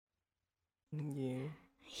Yeah.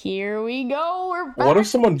 Here we go. We're back. What if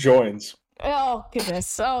someone joins? Oh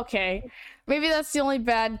goodness. Okay. Maybe that's the only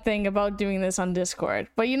bad thing about doing this on Discord.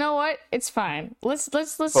 But you know what? It's fine. Let's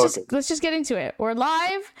just get into it. We're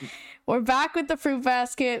live. We're back with the fruit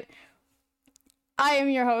basket. I am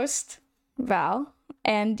your host, Val,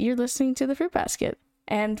 and you're listening to the fruit basket.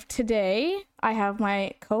 And today I have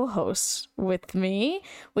my co-hosts with me.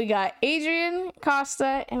 We got Adrian,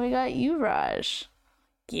 Kosta, and we got Yuvraj.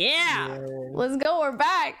 Yeah. Let's go. We're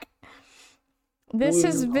back. This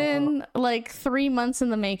has been like 3 months in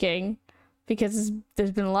the making because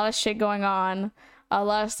there's been a lot of shit going on, a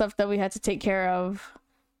lot of stuff that we had to take care of,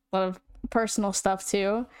 a lot of personal stuff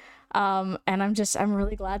too. And I'm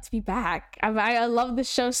really glad to be back. I love this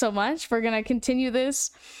show so much. We're gonna continue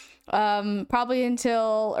this probably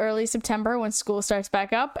until early September when school starts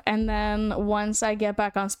back up, and then once I get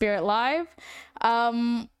back on Spirt Live,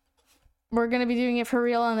 we're going to be doing it for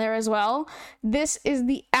real on there as well. This is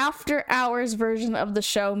the after hours version of the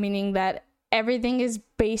show, meaning that everything is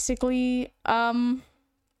basically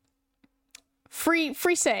free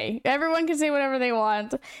say. Everyone can say whatever they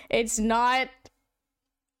want. It's not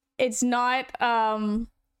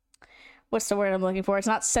what's the word I'm looking for? It's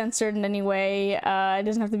not censored in any way. It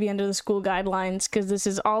doesn't have to be under the school guidelines because this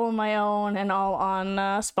is all on my own and all on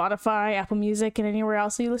Spotify, Apple Music, and anywhere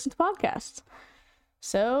else you listen to podcasts.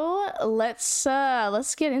 So let's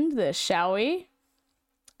get into this, shall we?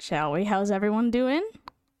 How's everyone doing?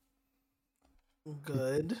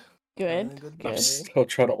 Good. I'm still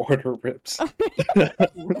trying to order ribs. Like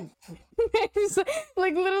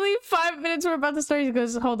literally 5 minutes we're about to start. He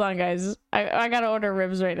goes, hold on guys, I gotta order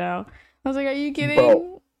ribs right now. I was like, are you kidding?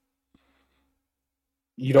 Bro,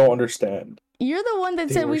 you don't understand. You're the one that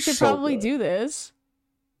said we should probably do this.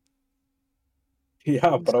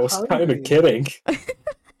 Yeah, but I was kind of kidding.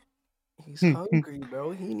 He's hungry,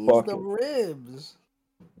 bro. He needs them ribs.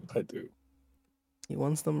 I do. He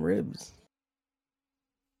wants them ribs.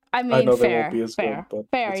 I mean, I know fair. Good,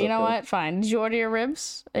 fair. You know what? Fine. Did you order your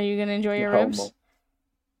ribs? Are you gonna enjoy your ribs?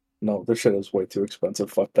 No, this shit is way too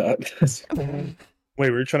expensive. Fuck that. Wait,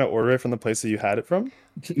 were you trying to order it from the place that you had it from?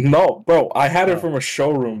 No, bro. I had it from a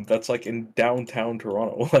showroom that's like in downtown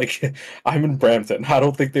Toronto. Like, I'm in Brampton. I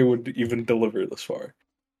don't think they would even deliver this far.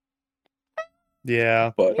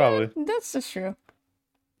 Yeah, but probably. Yeah, that's just true.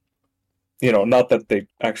 You know, not that they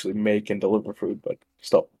actually make and deliver food, but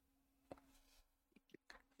still.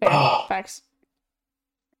 Facts.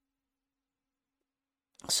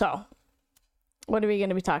 So, what are we going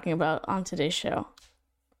to be talking about on today's show?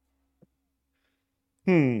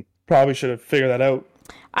 Probably should have figured that out.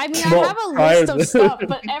 I mean, I have a list of stuff,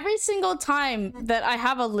 but every single time that I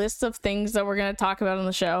have a list of things that we're going to talk about on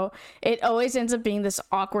the show, it always ends up being this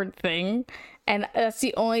awkward thing. And that's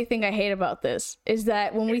the only thing I hate about this, is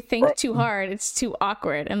that when we think too hard, it's too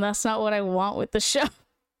awkward. And that's not what I want with the show.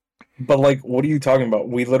 But, like, what are you talking about?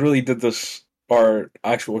 We literally did this, our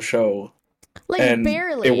actual show. Like, and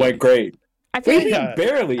barely. It went great. I feel like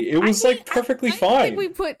barely. It was like perfectly fine. I think we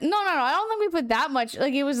put no. I don't think we put that much.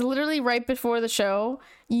 Like, it was literally right before the show.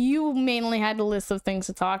 You mainly had a list of things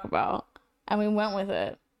to talk about, and we went with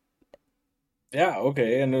it. Yeah,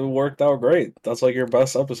 okay, and it worked out great. That's like your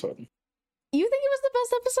best episode. You think it was the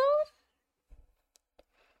best episode?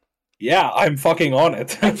 Yeah, I'm fucking on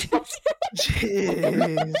it.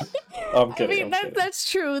 Jeez. I'm kidding. I mean, that's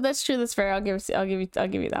true. That's true. That's fair. I'll give you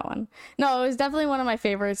that one. No, it was definitely one of my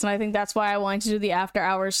favorites, and I think that's why I wanted to do the after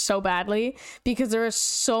hours so badly, because there are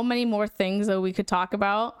so many more things that we could talk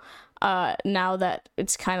about. Now that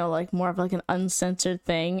it's kind of like more of like an uncensored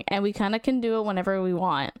thing, and we kind of can do it whenever we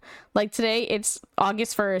want. Like today, it's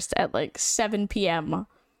August 1st at like 7 p.m.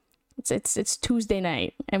 It's Tuesday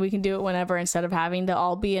night, and we can do it whenever instead of having to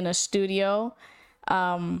all be in a studio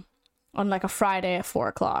on like a Friday at 4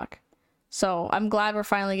 o'clock. So I'm glad we're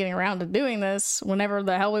finally getting around to doing this whenever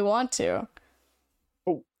the hell we want to.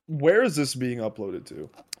 Oh, where is this being uploaded to?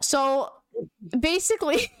 So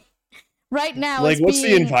basically, right now, like, what's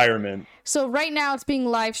the environment? So right now it's being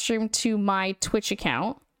live streamed to my Twitch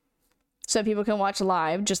account, so people can watch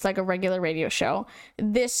live, just like a regular radio show.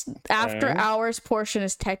 This after hours portion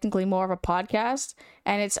is technically more of a podcast,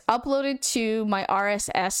 and it's uploaded to my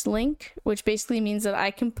RSS link, which basically means that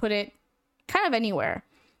I can put it kind of anywhere.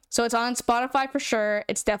 So it's on Spotify for sure.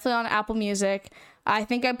 It's definitely on Apple Music. I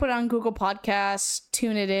think I put it on Google Podcasts,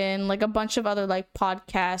 Tune It In, like a bunch of other like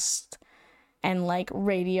podcast and like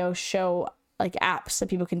radio show like apps that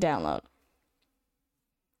people can download.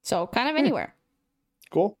 So kind of anywhere.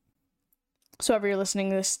 Cool. So wherever you're listening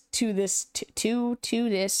to this,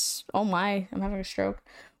 oh my, I'm having a stroke.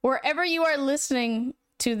 Wherever you are listening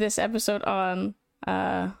to this episode on,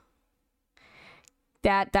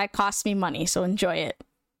 that costs me money, so enjoy it.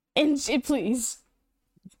 Please.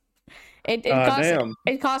 It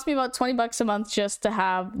cost me about $20 a month just to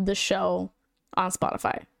have the show on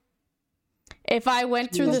Spotify. If I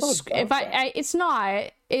went through if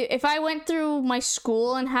I went through my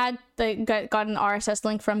school and had got an RSS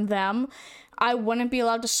link from them, I wouldn't be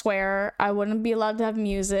allowed to swear. I wouldn't be allowed to have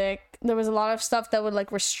music. There was a lot of stuff that would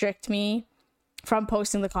like restrict me from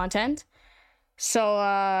posting the content. So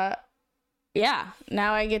yeah,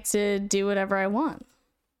 now I get to do whatever I want.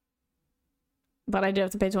 But I do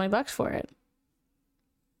have to pay $20 for it.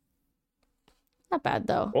 Not bad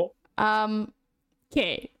though. Cool.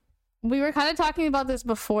 Okay. We were kind of talking about this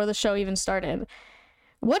before the show even started.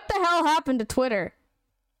 What the hell happened to Twitter?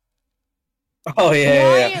 Oh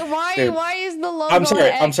yeah. Why is the logo I'm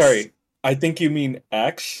sorry. I think you mean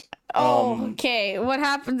X. Oh, okay. What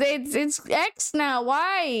happened? It's X now.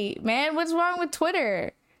 Why, man? What's wrong with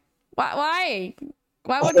Twitter? Why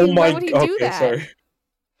would he do that? Sorry.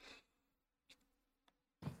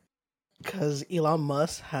 Because Elon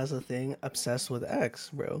Musk has a thing obsessed with X,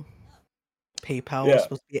 bro. PayPal was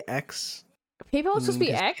supposed to be X. PayPal was supposed to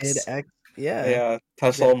be X? X? Yeah. Yeah.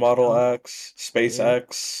 Tesla Model X,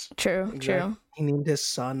 SpaceX. True. He named his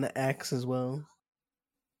son X as well.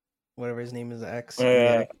 Whatever his name is, X.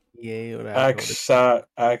 Yeah. X-A-12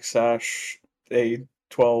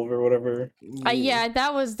 or whatever. Yeah,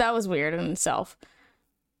 that was weird in itself.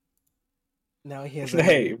 Now he has.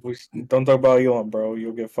 Hey, don't talk about Elon, bro.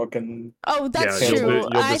 You'll get fucking. Oh, that's true.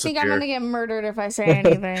 I think I'm gonna get murdered if I say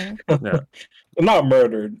anything. Yeah. Not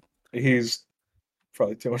murdered. He's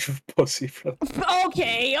probably too much of a pussy for that.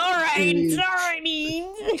 Okay, alrighty.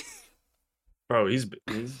 Bro, he's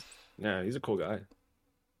a cool guy.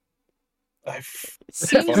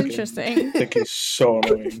 Seems interesting. I think he's so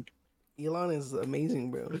annoying. Elon is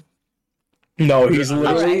amazing, bro. No, he's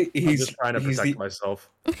literally I'm just trying to protect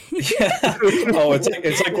myself. Yeah. Oh, it's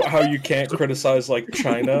like how you can't criticize like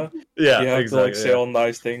China. Yeah, you have to like say all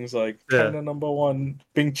nice things like China #1,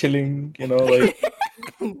 Bing chilling. You know, like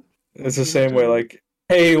it's the same way. Like,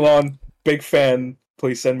 hey Elon, big fan.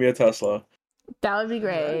 Please send me a Tesla. That would be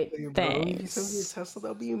great. Thanks. If you send me a Tesla,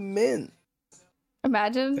 that'll be mint.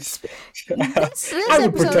 Imagine this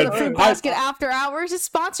episode of Fruit Basket After Hours is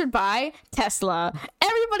sponsored by Tesla.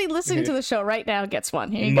 Everybody listening to the show right now gets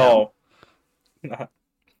one. Here you go.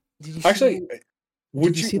 Actually,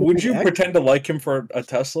 would you pretend to like him for a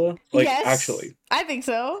Tesla? Like, yes, actually, I think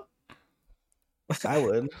so. I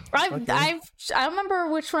would. I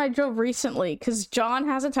remember which one I drove recently because John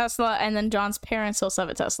has a Tesla and then John's parents also have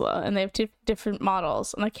a Tesla and they have two different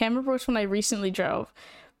models and I can't remember which one I recently drove.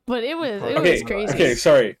 But it was crazy. Okay,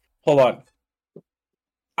 sorry. Hold on.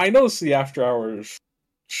 I know it's the After Hours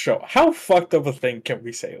show. How fucked up a thing can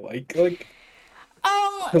we say? Like, because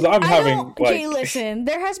I'm having like. Okay, listen.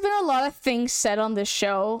 There has been a lot of things said on this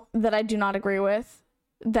show that I do not agree with.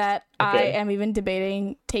 That I am even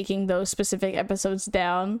debating taking those specific episodes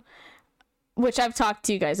down, which I've talked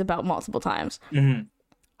to you guys about multiple times. Mm-hmm.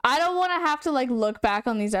 I don't want to have to like look back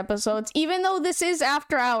on these episodes, even though this is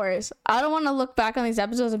After Hours. I don't want to look back on these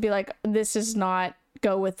episodes and be like, this does not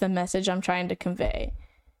go with the message I'm trying to convey.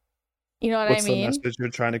 You know what I mean? What's the message you're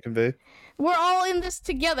trying to convey? We're all in this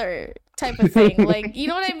together type of thing. Like, you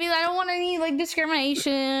know what I mean? I don't want any like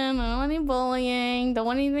discrimination. I don't want any bullying. Don't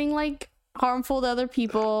want anything like harmful to other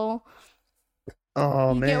people.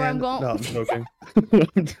 Oh, man. Get where I'm going? No, I'm joking.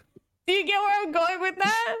 Do you get where I'm going with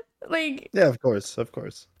that? Like, yeah, of course.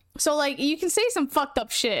 So, like, you can say some fucked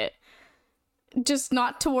up shit, just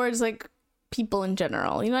not towards, like, people in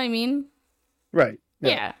general. You know what I mean? Right.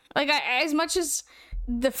 Yeah. Like, as much as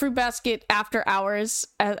the Fruit Basket After Hours,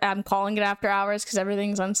 I'm calling it After Hours because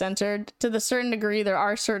everything's uncensored, to the certain degree, there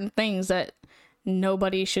are certain things that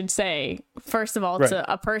nobody should say. First of all,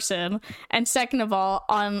 to a person. And second of all,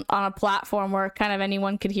 on a platform where kind of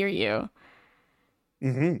anyone could hear you.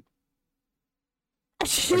 Mm-hmm.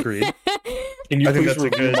 Agreed. Can you please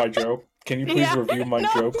review my joke? Can you please review my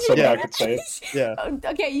joke so that I can say it? Yeah.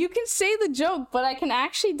 Okay, you can say the joke, but I can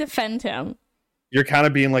actually defend him. You're kind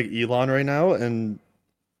of being like Elon right now, and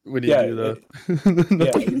we need to do the...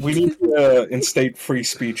 we need to instate free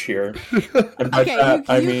speech here. And by that,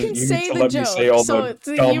 I mean you need to let me say all the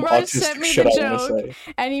dumb autistic shit I want to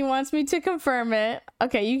say. And he wants me to confirm it.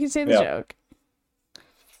 Okay, you can say the joke.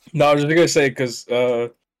 No, I was just going to say, because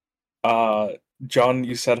John,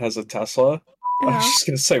 you said, has a Tesla. I was just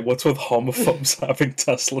going to say, what's with homophobes having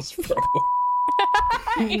Teslas, bro?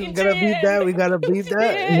 We gotta beat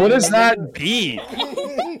that. What does that beep?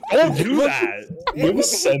 Don't do that. You have a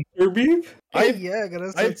center beep? I have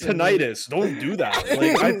tinnitus. Don't do that.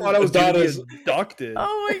 Like, I thought I was gonna be abducted.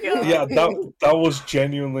 Oh my god. Yeah, that was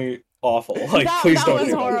genuinely awful. Like, please don't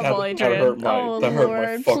do horrible, that. That hurt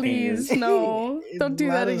my fucking please, ears. no. Don't do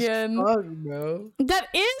that again. Fuck, bro. That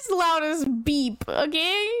is loud as beep,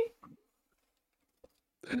 okay?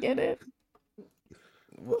 Get it?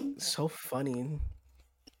 So funny.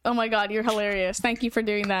 Oh my god, you're hilarious. Thank you for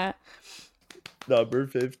doing that. Number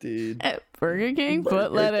 15. At Burger King,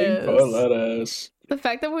 put lettuce. The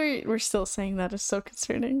fact that we're still saying that is so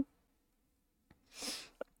concerning.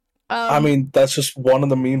 I mean, that's just one of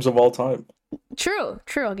the memes of all time. True.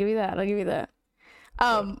 I'll give you that.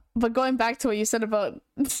 But going back to what you said about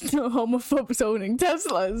homophobes owning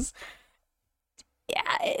Teslas,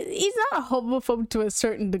 yeah, he's not a homophobe to a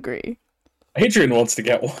certain degree. Adrian wants to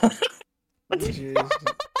get one.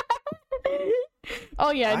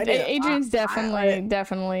 Oh yeah, Adrian's definitely.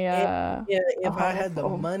 If I had the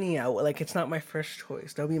money, I would, like, it's not my first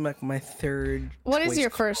choice. That'll be like my third. What is your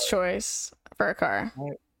first choice for a car?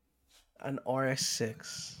 An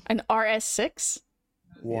RS6. An RS6?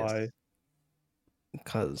 Why?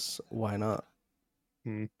 Because why not?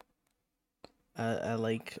 I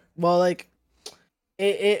like. Well, like,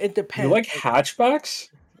 it depends. You like hatchbacks?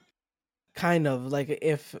 Kind of, like,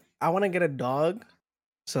 if I want to get a dog.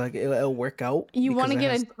 So, like, it'll work out. You want to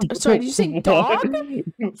get a... Sorry, did you say dog?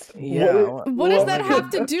 Yeah. What does that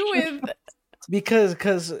have to do with... Because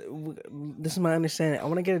this is my understanding. I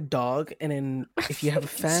want to get a dog, and then if you have a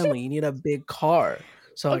family, you need a big car.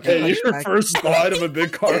 So, like, your first thought of a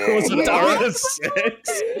big car was a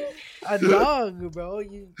RS6? A dog, bro.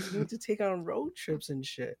 You need to take on road trips and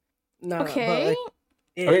shit. Okay. But, like,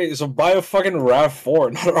 Okay, so buy a fucking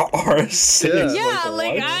RAV4, not an RS6. Yeah,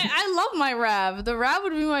 like I love my RAV. The RAV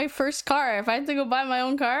would be my first car. If I had to go buy my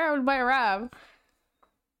own car, I would buy a RAV.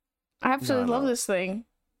 I absolutely love this thing.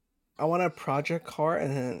 I want a project car,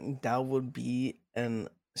 and then that would be an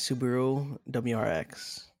Subaru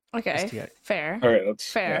WRX. Okay, STI. fair. All right,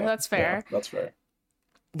 that's fair. Yeah, that's fair. Yeah, that's fair.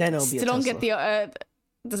 Then it'll be Still a don't Tesla.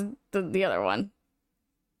 get the other one.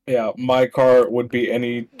 Yeah, my car would be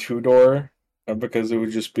any two-door. Because it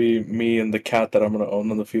would just be me and the cat that I'm going to own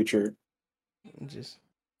in the future.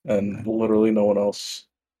 And literally no one else.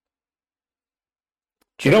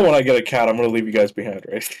 You know, when I get a cat, I'm going to leave you guys behind,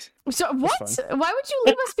 right? So what? Why would you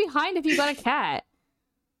leave us behind if you got a cat?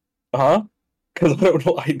 Huh? Because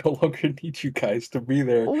I no longer need you guys to be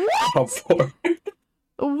there. What?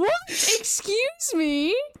 What? Excuse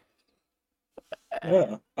me?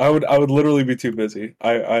 Yeah, I would literally be too busy.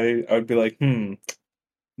 I would be like,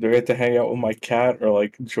 do I get to hang out with my cat or,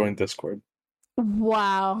 like, join Discord?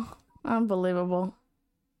 Wow. Unbelievable.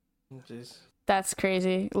 Jeez. That's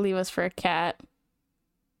crazy. Leave us for a cat.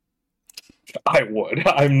 I would.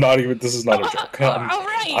 I'm not even... This is not a joke.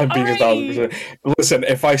 I'm being 1,000%. Listen,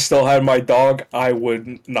 if I still had my dog, I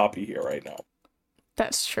would not be here right now.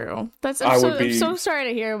 That's true. I'm so sorry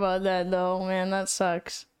to hear about that, though, man. That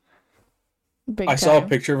sucks. I saw a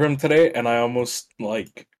picture of him today, and I almost,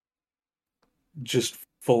 like, just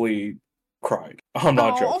fully cried. I'm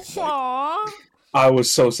not joking. Like, I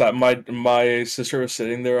was so sad. My sister was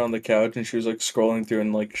sitting there on the couch, and she was like scrolling through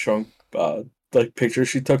and like showing like pictures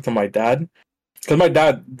she took to my dad, because my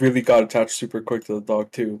dad really got attached super quick to the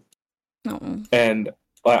dog too. And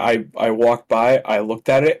I walked by, I looked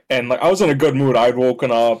at it, and like I was in a good mood. I'd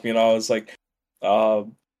woken up, you know. I was like,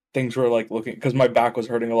 things were like looking, because my back was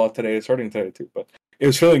hurting a lot today. It's hurting today too, but it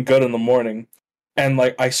was feeling good in the morning. And,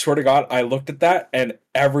 like, I swear to God, I looked at that, and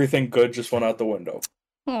everything good just went out the window.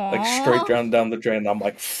 Aww. Like, straight down the drain. I'm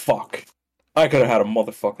like, fuck. I could have had a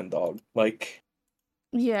motherfucking dog. Like...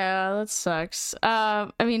 Yeah, that sucks.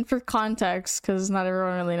 I mean, for context, because not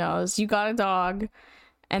everyone really knows, you got a dog,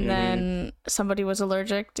 and then somebody was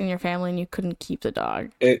allergic in your family, and you couldn't keep the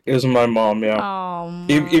dog. It was my mom, yeah. Oh,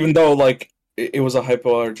 even though, like, it was a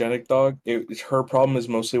hypoallergenic dog. Her problem is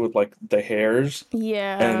mostly with, like, the hairs.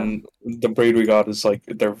 Yeah. And the breed we got is, like,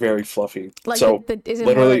 they're very fluffy. Like, so, is it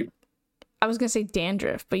literally... Like, I was gonna say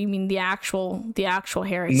dandruff, but you mean the actual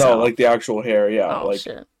hair itself? No, like, the actual hair, yeah. Oh, like,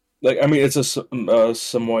 shit. Like, I mean, it's a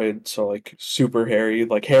Samoyed, so, like, super hairy.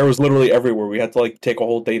 Like, hair was literally everywhere. We had to, like, take a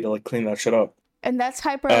whole day to, like, clean that shit up. And that's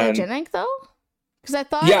hyperallergenic, though? Because I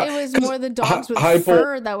thought it was more the dogs with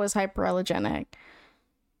fur that was hyperallergenic.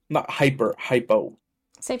 Not hypo.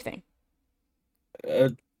 Same thing. Yeah,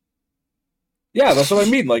 that's what I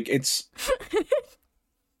mean. Like, it's...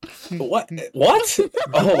 What? Oh,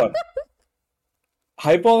 hold on.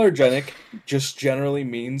 Hypoallergenic just generally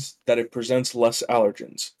means that it presents less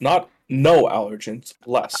allergens. Not no allergens,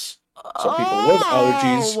 less. So people with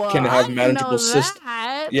allergies can have manageable systems.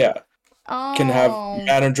 Yeah. can have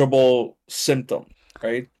manageable symptoms,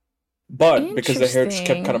 right? But because the hair just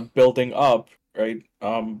kept kind of building up, right?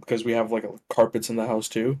 Because we have like carpets in the house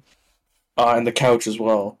too, and the couch as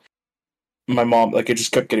well. My mom, like, it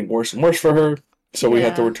just kept getting worse and worse for her. So we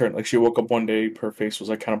had to return. Like, she woke up one day, her face was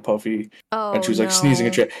like kind of puffy, and she was like sneezing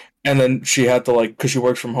and shit. And then she had to, like, because she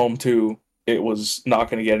works from home too, it was not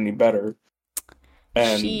going to get any better.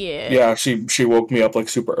 And yeah, she woke me up like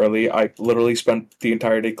super early. I literally spent the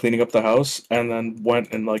entire day cleaning up the house, and then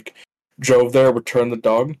went and like drove there, returned the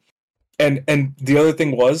dog. And the other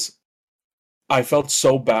thing was, I felt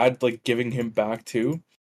so bad like giving him back too,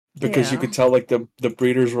 because you could tell like the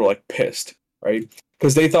breeders were like pissed, right?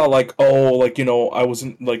 Because they thought like, oh, like, you know, I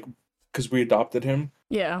wasn't like, because we adopted him.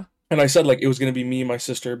 Yeah. And I said like it was gonna be me and my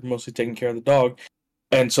sister mostly taking care of the dog.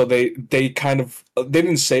 And so they kind of, they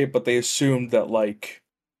didn't say it, but they assumed that, like,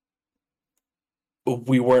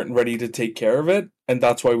 we weren't ready to take care of it, and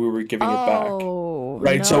that's why we were giving it back.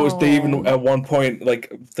 Right? No. So they even, at one point,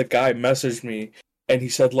 like, the guy messaged me, and he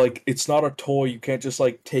said, like, it's not a toy, you can't just,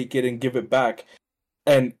 like, take it and give it back.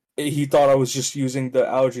 And he thought I was just using the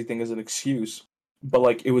allergy thing as an excuse. But,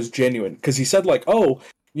 like, it was genuine. Because he said, like, oh,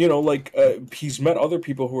 you know, like, he's met other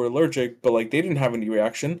people who were allergic, but, like, they didn't have any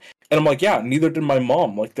reaction. And I'm like, yeah, neither did my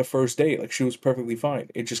mom, like, the first day. Like, she was perfectly fine.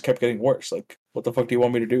 It just kept getting worse. Like, what the fuck do you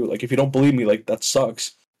want me to do? Like, if you don't believe me, like, that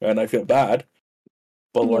sucks. And I feel bad.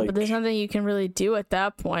 But, yeah, like... but there's nothing you can really do at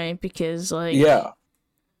that point, because, like... Yeah.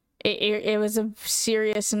 It was a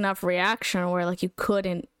serious enough reaction where, like, you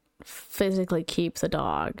couldn't physically keep the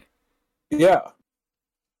dog. Yeah.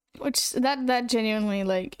 Which, that genuinely,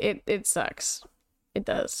 like, it sucks. It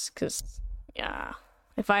does, because, yeah...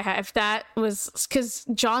 If that was, because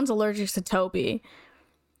John's allergic to Toby,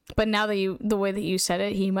 but now that the way that you said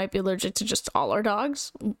it, he might be allergic to just all our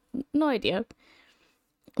dogs. No idea.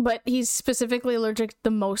 But he's specifically allergic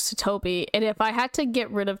the most to Toby, and if I had to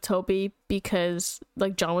get rid of Toby because,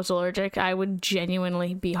 like, John was allergic, I would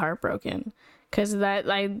genuinely be heartbroken. Because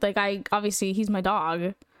I obviously he's my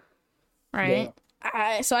dog, right?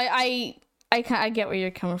 Yeah. So I get where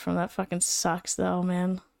you're coming from. That fucking sucks, though,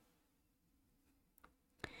 man.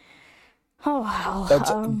 Oh wow.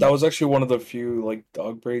 That was actually one of the few like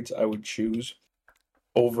dog breeds I would choose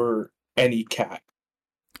over any cat.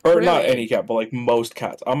 Or really? Not any cat, but like most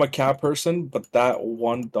cats. I'm a cat person, but that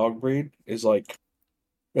one dog breed is like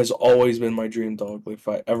has always been my dream dog. Like, if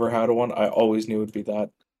I ever had one, I always knew it would be that.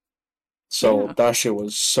 So that shit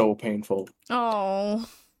was so painful. Oh,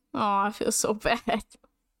 I feel so bad.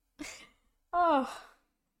 Oh.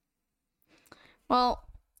 Well.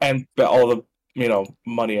 And all the, you know,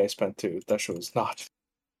 money I spent too. That shit was not.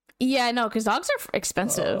 Yeah, I know, because dogs are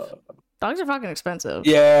expensive. Dogs are fucking expensive.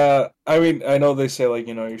 Yeah, I mean, I know they say, like,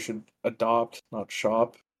 you know, you should adopt, not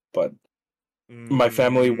shop, but my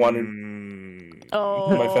family wanted...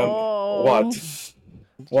 Oh. My family...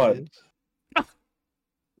 What? I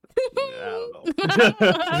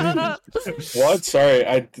don't know. What?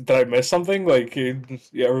 Sorry, did I miss something? Like,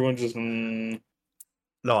 everyone just...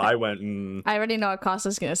 No, I went. I already know what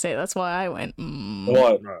Kosta's gonna say. That's why I went.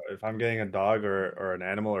 What? No, if I'm getting a dog or an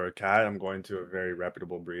animal or a cat, I'm going to a very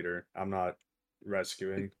reputable breeder. I'm not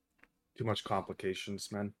rescuing. Too much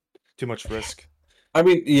complications, man. Too much risk. I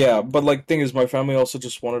mean, yeah, but like, thing is, my family also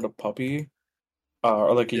just wanted a puppy,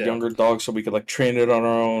 or like a younger dog, so we could like train it on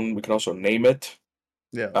our own. We could also name it.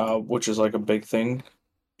 Yeah. Which is like a big thing.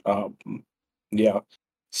 Yeah.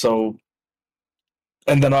 So.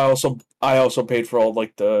 And then I also paid for all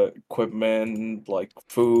like the equipment, like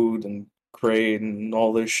food and crate and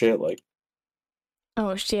all this shit. Like,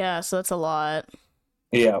 oh yeah, so that's a lot.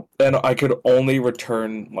 Yeah, and I could only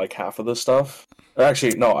return like half of the stuff.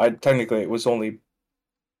 Actually, no, it was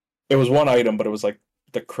one item, but it was like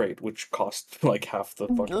the crate, which cost like half the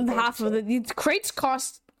fucking half of the crates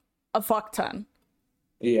cost a fuck ton.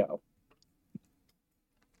 Yeah.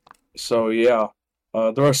 So yeah,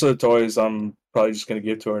 the rest of the toys I'm probably just gonna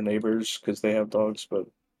give to our neighbors because they have dogs, but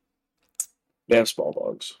they have small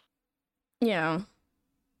dogs. Yeah.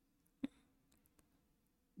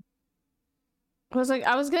 I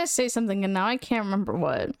was gonna say something and now I can't remember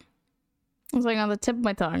what. It was like on the tip of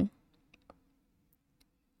my tongue.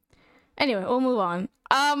 Anyway, we'll move on.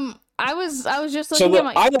 I was just looking at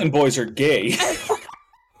my... Island boys are gay.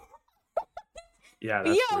 Yeah,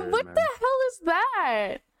 that's weird, what man. the hell is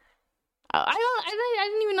that? I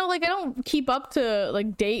didn't even know, like, I don't keep up to,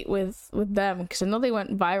 like, date with them, because I know they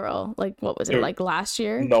went viral, like, what was it, like, last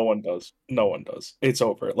year? No one does. It's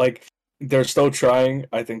over. Like, they're still trying.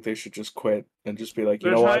 I think they should just quit and just be like,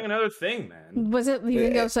 you know what? They're trying another thing, man. Was it, you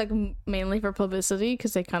think it was, like, mainly for publicity?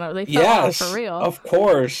 Because they fell off for real. Of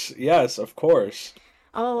course. Yes, of course.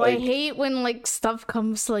 Oh, like, I hate when like stuff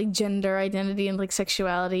comes to like gender identity and like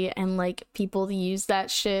sexuality and like people use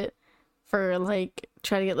that shit for like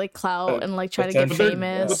try to get like clout and like try to get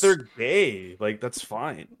famous. But they're gay. Like that's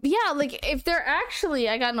fine. Yeah, like if they're actually,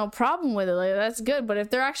 I got no problem with it. Like that's good. But if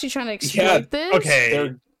they're actually trying to exploit this,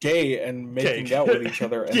 they're gay and making out with each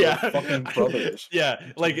other and they're fucking brothers. Yeah,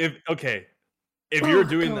 like if you're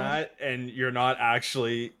doing that and you're not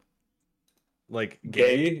actually like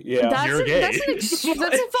gay, you're gay. That's a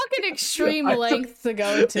fucking extreme length to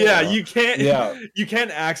go to. Yeah, you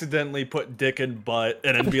can't accidentally put dick in butt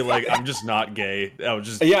and then be like, I'm just not gay. I was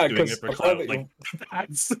just doing it for clout. Like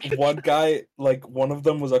that's one guy, like one of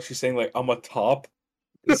them was actually saying like I'm a top.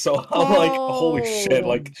 So I'm like, holy shit,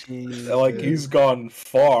 like he's gone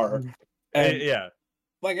far. And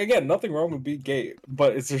like again, nothing wrong with being gay,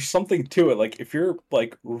 but is there something to it? Like if you're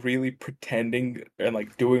like really pretending and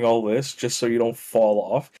like doing all this just so you don't fall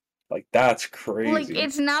off, like that's crazy. Like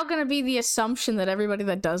it's now gonna be the assumption that everybody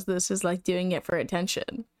that does this is like doing it for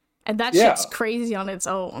attention. And that shit's crazy on its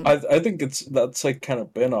own. I think that's like kind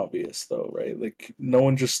of been obvious though, right? Like no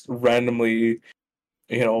one just randomly,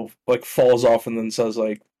 like falls off and then says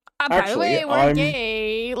like, by the way, we're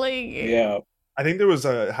gay. Like I think there was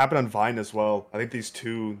happened on Vine as well. I think these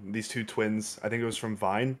two twins. I think it was from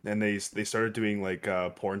Vine, and they started doing like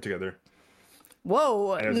porn together.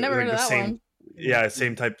 Whoa! Never heard of that one. Yeah,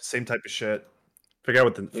 same type of shit. Forget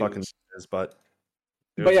what the fucking is, but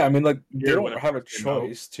yeah, I mean, like they don't have a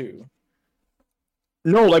choice too.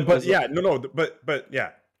 No, like, but yeah, but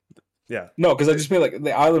yeah. No, because I just mean like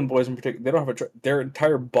the Island Boys in particular. They don't have their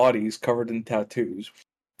entire bodies covered in tattoos.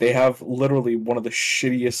 They have literally one of the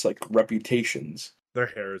shittiest like reputations. Their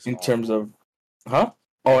hair is in awful. Terms of,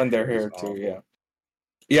 and their hair too. Awful.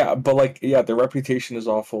 Yeah, but like their reputation is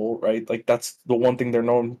awful, right? Like that's the one thing they're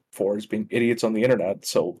known for is being idiots on the internet.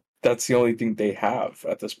 So that's the only thing they have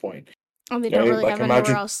at this point. And they don't really have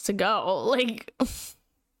anywhere else to go. Like,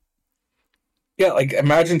 yeah, like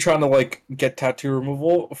imagine trying to like get tattoo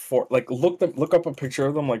removal for like look up a picture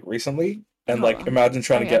of them like recently, and like imagine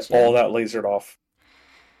trying to get all that lasered off.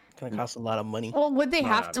 Gonna cost a lot of money. Well, would they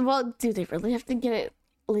have to? Well, do they really have to get it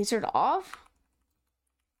lasered off?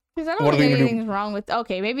 Because I don't think anything's wrong with.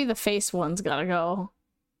 Okay, maybe the face one's gotta go.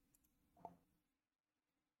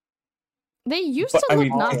 They used to look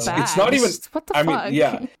not bad. It's not even. What the fuck?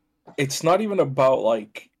 Yeah, it's not even about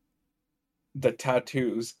like the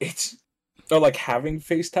tattoos. It's like having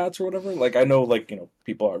face tats or whatever. Like I know, like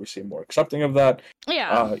people are obviously more accepting of that.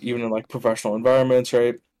 Yeah. Even in like professional environments,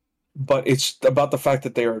 right? But it's about the fact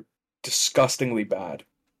that they are disgustingly bad.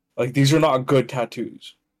 Like these are not good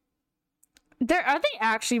tattoos. Are they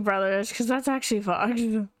actually brothers? Because that's actually fucked.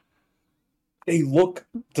 They look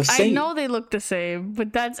the same. I know they look the same,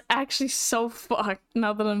 but that's actually so fucked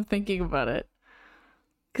now that I'm thinking about it.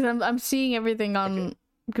 Because I'm seeing everything on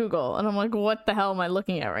Google, and I'm like, what the hell am I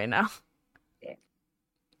looking at right now? Yeah.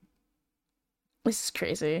 This is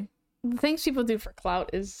crazy. The things people do for clout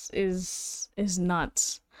is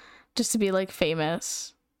nuts. Just to be like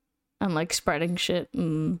famous and like spreading shit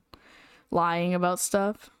and lying about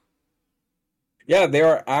stuff. Yeah, they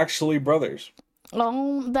are actually brothers.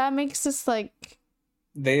 Oh, that makes this like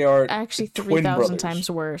they are actually 3,000 times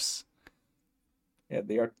worse. Yeah,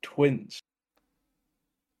 they are twins.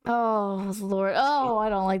 Oh Lord! Oh, I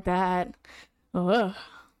don't like that. Ugh.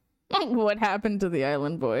 What happened to the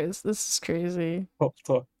Island Boys? This is crazy.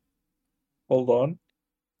 Hold on.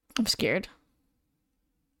 I'm scared.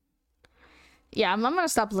 Yeah, I'm gonna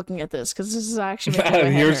stop looking at this because this is actually making my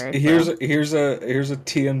head hurt, here's a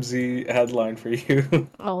TMZ headline for you.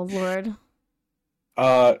 Oh Lord.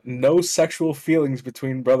 No sexual feelings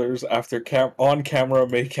between brothers after on-camera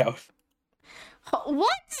makeout. What?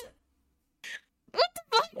 What the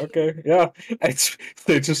fuck? Okay, yeah.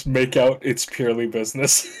 They just make out. It's purely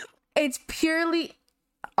business. It's purely.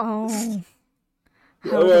 Oh.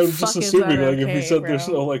 I'm just assuming, like, if you said there's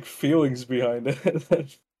no like feelings behind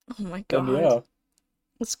it. Oh my god. And yeah.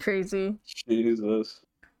 It's crazy. Jesus.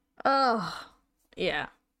 Oh, yeah.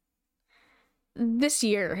 This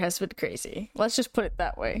year has been crazy. Let's just put it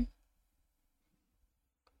that way.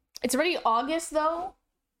 It's already August, though.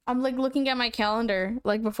 I'm, like, looking at my calendar,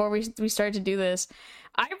 like, before we started to do this.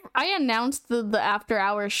 I announced the After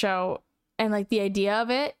Hours show and, like, the idea of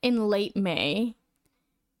it in late May.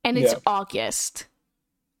 And it's August.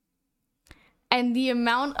 And the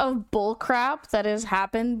amount of bullcrap that has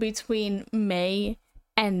happened between May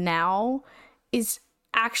and now is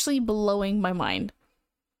actually blowing my mind.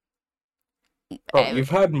 Oh, you've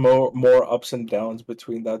had more ups and downs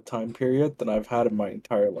between that time period than I've had in my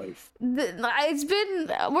entire life. It's been,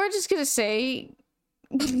 we're just gonna say,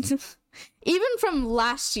 even from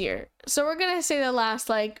last year. So we're gonna say the last,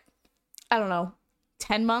 like, I don't know,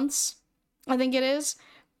 10 months, I think it is.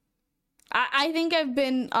 I think I've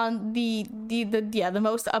been on the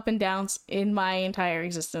most up and downs in my entire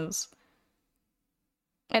existence.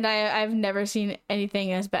 And I've never seen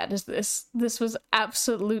anything as bad as this. This was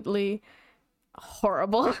absolutely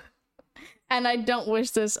horrible. And I don't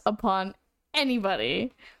wish this upon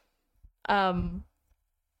anybody. But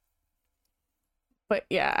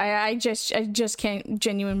yeah, I just can't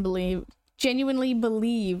genuinely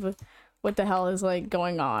believe what the hell is like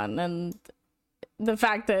going on, and the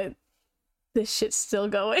fact that this shit's still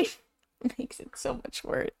going makes it so much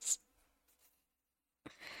worse.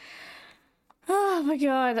 Oh my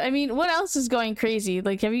god. I mean, what else is going crazy?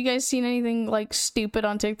 Like, have you guys seen anything like stupid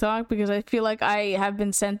on TikTok? Because I feel like I have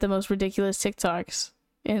been sent the most ridiculous TikToks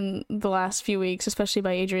in the last few weeks, especially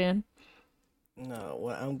by Adrian. No,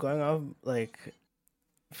 what I'm going off, like,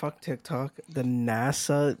 fuck TikTok. The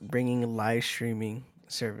NASA bringing live streaming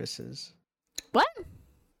services. What?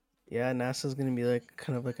 Yeah, NASA's gonna be like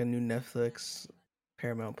kind of like a new Netflix,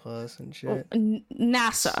 Paramount Plus and shit.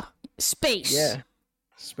 NASA. Space. Yeah.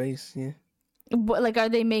 Space, yeah. What, like, are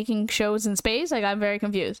they making shows in space? Like, I'm very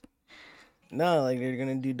confused. No, like, they're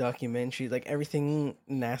gonna do documentaries. Like, everything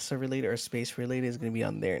NASA related or space related is gonna be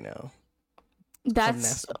on there now.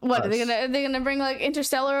 That's what, are they gonna bring, like,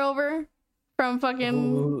 Interstellar over from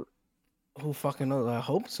fucking... Who fucking knows? I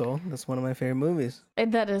hope so. That's one of my favorite movies.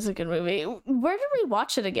 That is a good movie. Where did we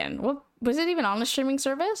watch it again? What was it, even on a streaming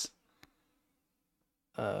service?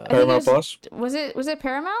 Paramount Plus. Was it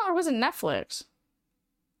Paramount or was it Netflix?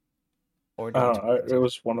 Or it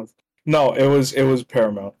was one of. No, it was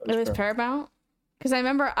Paramount. It was Paramount. Because I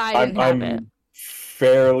remember I didn't have it.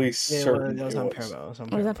 Fairly certain it was on Paramount.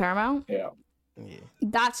 Was that Paramount? Yeah.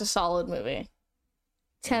 That's a solid movie.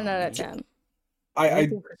 10 out of 10. I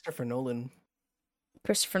think Christopher Nolan,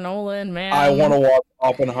 man. I want to watch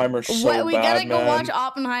Oppenheimer so bad, we gotta go watch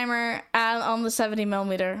Oppenheimer on the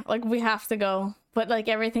 70mm. Like, we have to go. But, like,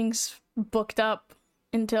 everything's booked up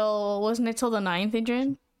until... Wasn't it till the 9th,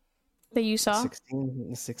 Adrian? That you saw? The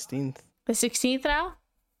 16th. The 16th now?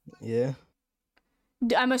 Yeah.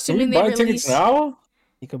 I'm assuming they release... tickets now?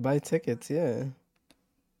 You can buy tickets, yeah.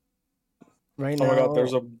 Right now. Oh my god,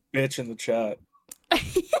 there's a bitch in the chat.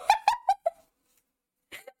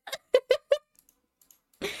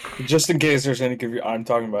 Just in case there's any confusion, I'm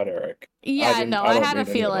talking about Eric. Yeah, no, I had a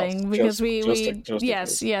feeling because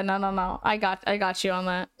yes, yeah, no. I got you on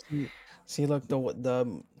that. See, look,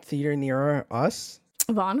 the theater near us,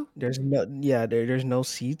 Vaughn. There's no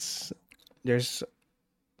seats. There's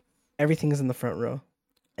everything is in the front row,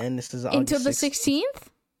 and this is August until the 16th.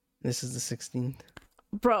 This is the 16th.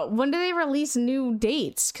 Bro, when do they release new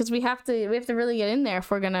dates? Because we have to really get in there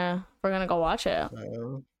if we're gonna go watch it.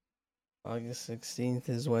 August 16th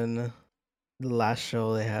is when the last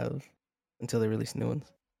show they have until they release new ones.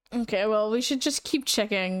 Okay, well, we should just keep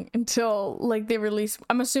checking until, like, they release.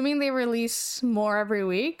 I'm assuming they release more every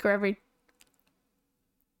week or every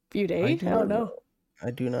few days. I don't know.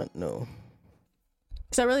 I do not know.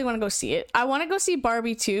 Because I really want to go see it. I want to go see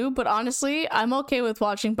Barbie too, but honestly, I'm okay with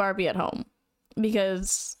watching Barbie at home.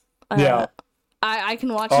 Because I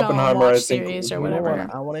can watch it on a watch series or whatever.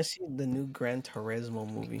 I want to see the new Gran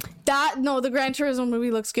Turismo movie. The Gran Turismo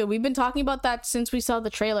movie looks good. We've been talking about that since we saw the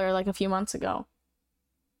trailer like a few months ago.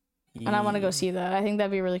 Yeah. And I want to go see that. I think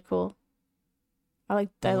that'd be really cool. I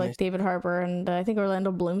like David Harbour, and I think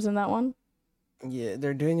Orlando Bloom's in that one. Yeah,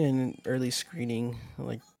 they're doing an early screening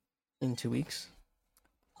like in 2 weeks.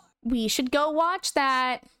 We should go watch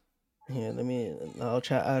that. Yeah, I'll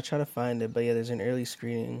try to find it, but yeah, there's an early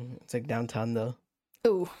screening. It's like downtown though.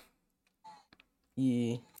 Ooh.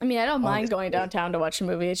 Yeah. I mean, I don't mind going downtown to watch a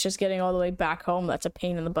movie. It's just getting all the way back home that's a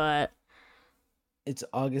pain in the butt. It's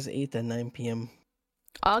August 8th at 9 p.m.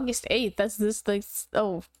 August 8th? That's this, like,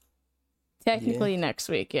 technically next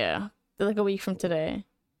week, yeah. Like a week from today.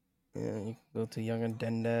 Yeah, you can go to Young and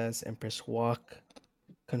Dundas, Empress Walk,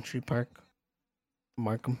 Country Park,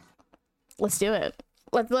 Markham. Let's do it.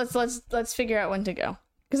 Let's figure out when to go.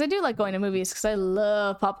 Because I do like going to movies because I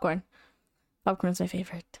love popcorn. Popcorn's my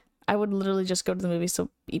favorite. I would literally just go to the movies to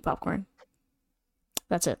eat popcorn.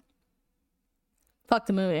 That's it. Fuck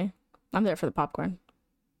the movie. I'm there for the popcorn.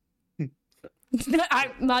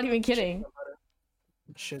 I'm not even kidding.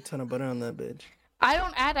 Shit ton of butter on that bitch. I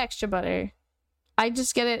don't add extra butter. I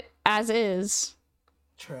just get it as is.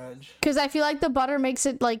 Trash. Because I feel like the butter makes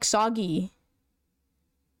it like soggy.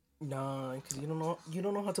 Nah, because you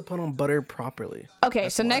don't know how to put on butter properly. Okay,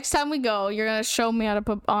 so next time we go, you're gonna show me how to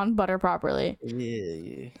put on butter properly.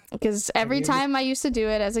 Yeah. Because every time I used to do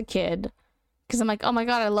it as a kid, because I'm like, oh my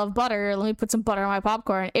god, I love butter. Let me put some butter on my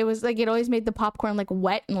popcorn. It was like it always made the popcorn like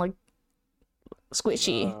wet and like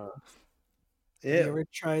squishy. Have you ever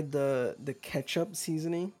tried the ketchup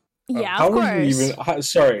seasoning? Yeah, how of course.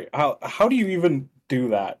 How do you even do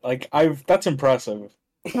that? Like, that's impressive.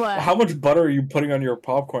 What? How much butter are you putting on your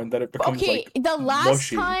popcorn that it becomes the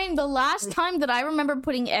last mushy? time that I remember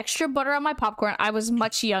putting extra butter on my popcorn, I was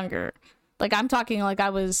much younger. Like I'm talking like I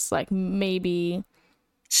was like maybe.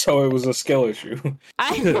 So it was a skill issue.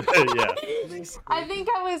 I think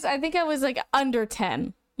I was like under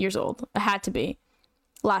 10 years old. It had to be.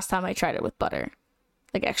 Last time I tried it with butter.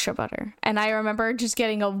 Like extra butter. And I remember just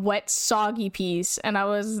getting a wet, soggy piece, and I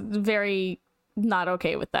was very not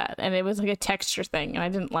okay with that. And it was like a texture thing, and I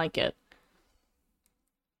didn't like it.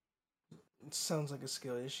 It sounds like a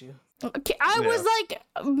skill issue. Okay, I was like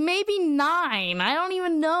maybe 9. I don't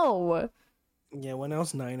even know. Yeah, when I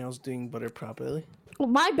was 9, I was doing butter properly. Well,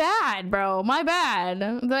 my bad, bro. My bad.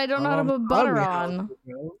 That I don't know how to put butter on.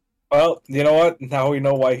 Well, you know what? Now we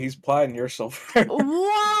know why he's platinum. You're silver.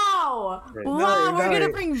 Wow! Right. Wow, we're Valerie.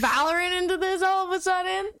 gonna bring Valorant into this all of a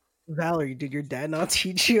sudden? Valerie, did your dad not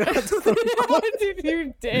teach you how to Dude,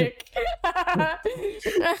 you dick.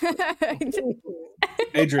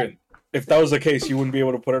 Adrian, if that was the case, you wouldn't be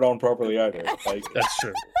able to put it on properly either. Like, that's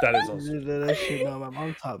true. That is also true. That shit, no, my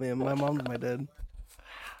mom taught me. My mom's my dad.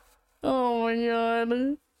 Oh my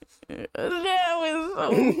god. That was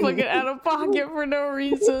so fucking out of pocket for no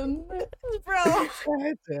reason. Bro. I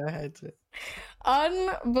had to.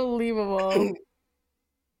 Unbelievable.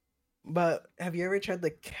 But have you ever tried the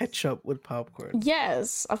ketchup with popcorn?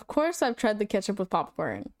 Yes, of course I've tried the ketchup with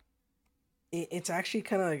popcorn. It's actually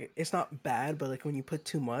kind of like, it's not bad, but like when you put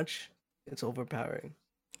too much, it's overpowering.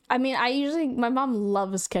 I mean, my mom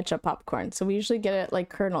loves ketchup popcorn, so we usually get it like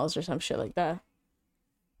kernels or some shit like that.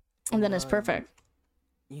 And then it's perfect.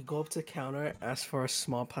 You go up to the counter, ask for a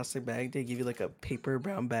small plastic bag. They give you like a paper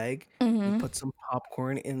brown bag. Mm-hmm. You put some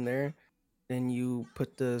popcorn in there. Then you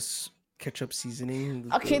put this ketchup seasoning.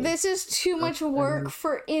 Okay, this is too much work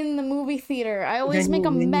for in the movie theater. I always make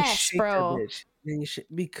a mess, bro.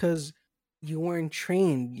 Because you weren't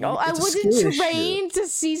trained. I wasn't trained to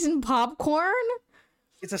season popcorn.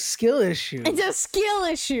 It's a skill issue. It's a skill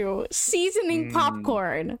issue. Seasoning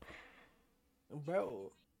popcorn.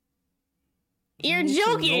 Bro. You're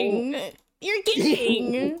joking. You're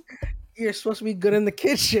kidding. You're supposed to be good in the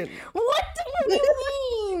kitchen. What do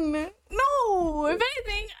you mean? No, if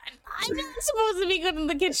anything, I'm not supposed to be good in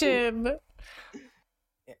the kitchen.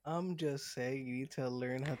 I'm just saying you need to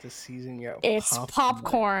learn how to season your It's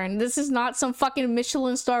popcorn. This is not some fucking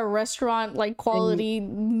Michelin star restaurant like quality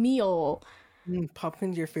meal.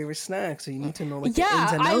 Popcorn's your favorite snack, so you need to know like the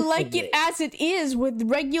ins and outs. I like it as it is with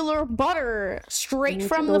regular butter straight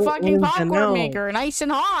from the fucking popcorn maker, nice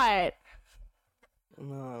and hot.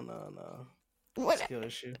 No. What? Skill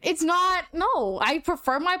issue. It's not. No, I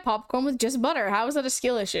prefer my popcorn with just butter. How is that a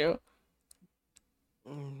skill issue?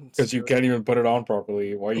 Because you can't even put it on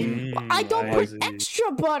properly. Why you? I don't put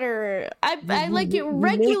extra butter. I like it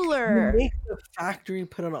regular. You make the factory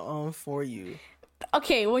put it on for you.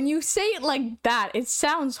 Okay, when you say it like that, it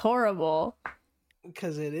sounds horrible.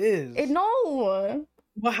 Because it is. No.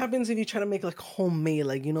 What happens if you try to make like homemade,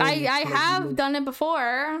 like you know? I have done it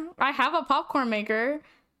before. I have a popcorn maker.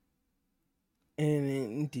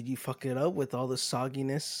 And did you fuck it up with all the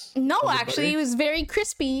sogginess? No, actually, it was very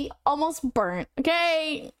crispy, almost burnt.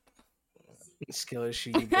 Okay. Skill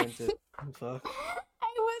issue, you burnt it. Fuck.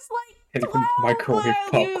 I was like, microwave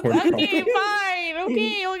popcorn. Okay, fine.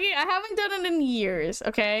 Okay. I haven't done it in years.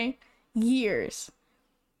 Okay, years.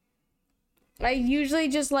 I usually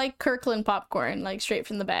just like Kirkland popcorn, like straight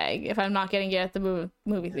from the bag. If I'm not getting it at the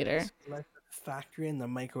movie theater, like the factory and the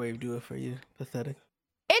microwave do it for you. Pathetic.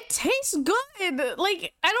 It tastes good.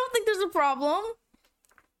 Like, I don't think there's a problem.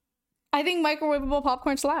 I think microwavable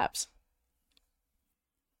popcorn slaps.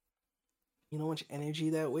 You know how much energy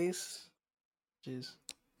that wastes? Jeez.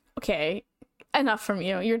 Okay, enough from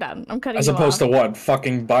you. You're done. I'm cutting you off. As opposed to what?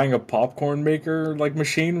 Fucking buying a popcorn maker like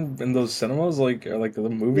machine in those cinemas, like or like the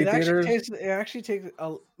movie theaters. It actually takes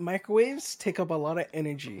microwaves take up a lot of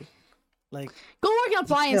energy. Like, go work in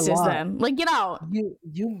appliances then. Like, get out.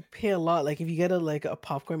 You pay a lot. Like, if you get a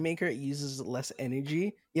popcorn maker, it uses less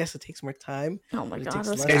energy. Yes, it takes more time. Oh my god.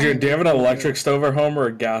 Adrian, do you have an electric stove at home or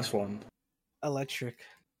a gas one? Electric.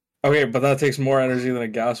 Okay, but that takes more energy than a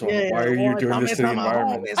gas one. Why are you doing this to the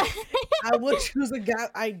environment? I would choose a gas.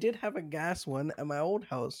 I did have a gas one at my old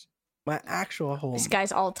house, my actual home. This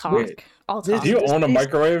guy's all talk. Wait, all talk. Do you own a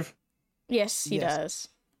microwave? Yes, he does.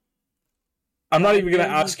 I'm not even gonna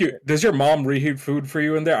ask you. Does your mom reheat food for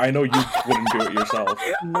you in there? I know you wouldn't do it yourself.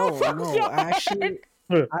 No. Actually,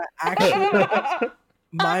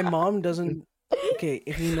 my mom doesn't. Okay,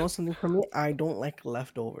 if you know something from me, I don't like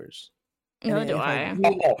leftovers. No, do I?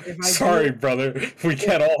 Sorry, brother. We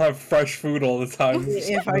can't all have fresh food all the time.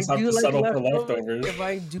 If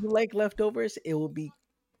I do like leftovers, it will be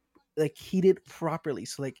like heated properly.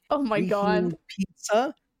 So like, oh my god,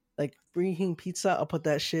 preheating pizza. I'll put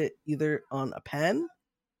that shit either on a pan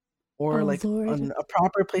or Lord. on a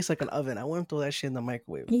proper place like an oven. I wouldn't throw that shit in the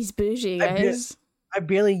microwave. He's bougie, guys. I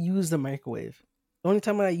barely use the microwave. The only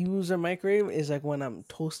time I use a microwave is like when I'm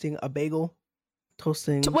toasting a bagel.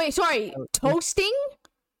 Toasting. Wait, sorry, toasting?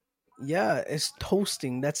 Yeah, it's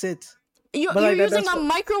toasting. That's it. You're using a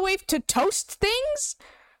microwave to toast things?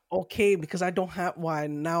 Okay, because I don't have. Why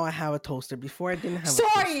now? I have a toaster. Before I didn't have.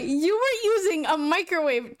 Sorry, you were using a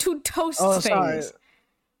microwave to toast things. Sorry.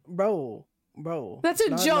 Bro. That's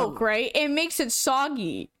a joke, right? It makes it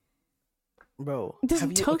soggy. Bro, it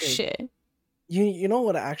doesn't toast shit. You know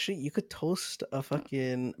what? Actually, you could toast a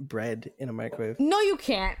fucking bread in a microwave. No, you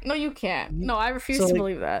can't. No, I refuse to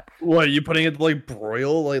believe that. What, are you putting it to like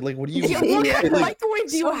broil? Like what do you mean? What kind of microwave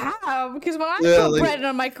do you have? Because when I put bread in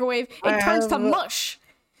a microwave, it turns to mush.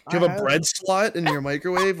 Do you have a bread slot in your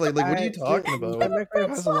microwave? Like what are you talking about? My microwave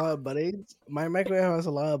has a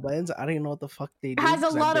lot of buttons. I don't even know what the fuck they do. It has a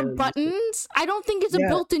lot of buttons? I don't think it's a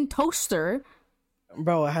built-in toaster.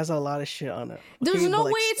 Bro, it has a lot of shit on it. There's no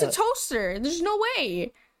way it's a toaster. There's no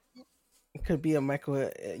way. It could be a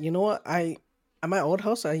microwave. You know what? At my old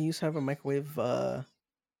house, I used to have a microwave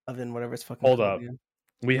oven, whatever it's fucking called. Hold up.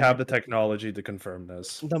 We have the technology to confirm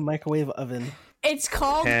this. The microwave oven. It's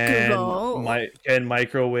called Google. Can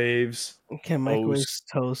microwaves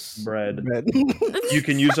toast bread? You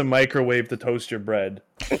can use a microwave to toast your bread.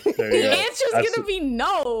 There you the answer's gonna be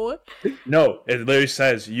no. No, it literally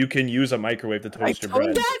says you can use a microwave to toast your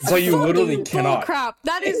bread. But you literally cannot. Crap.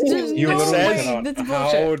 That is just no way. That's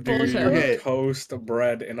bullshit. How do you toast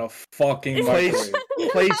bread in a fucking microwave?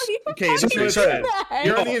 Okay, this is what it says.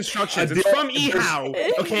 Here are the instructions. It's from eHow.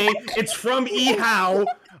 Okay, it's from eHow.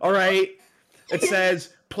 All right. It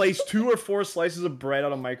says, place 2 or 4 slices of bread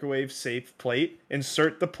on a microwave-safe plate.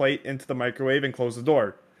 Insert the plate into the microwave and close the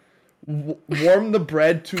door. Warm the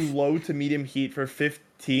bread to low to medium heat for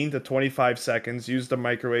 15 to 25 seconds. Use the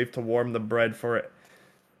microwave to warm the bread for it.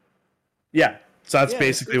 Yeah, so that's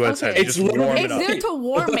basically what it says. It's just warm it up. It's there to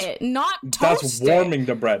warm it, not toast That's warming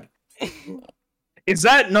the bread. Is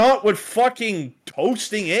that not what fucking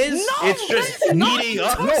toasting is? No, it's just heating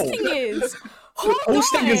up. Toasting is.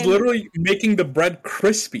 Toasting is literally making the bread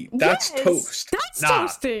crispy. That's toast. That's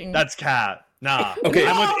toasting. That's cat. Nah. Okay.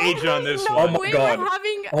 I'm with Adrian on this one. Oh my god. We're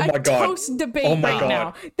having a toast debate right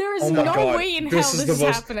now. There is no way in hell this is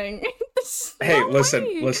happening. Hey,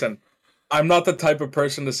 listen. I'm not the type of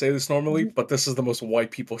person to say this normally, but this is the most white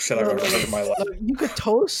people shit I've ever heard in my life. You could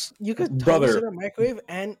toast in a microwave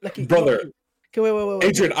and brother. Okay, wait.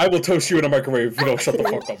 Adrian, I will toast you in a microwave if you don't shut the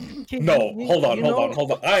fuck up. No, hold on.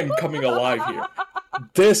 I'm coming alive here.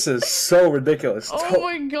 This is so ridiculous. Oh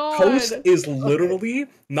my god. Toast is literally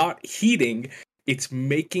not heating, it's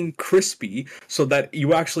making crispy so that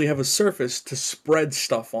you actually have a surface to spread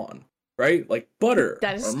stuff on, right? Like butter,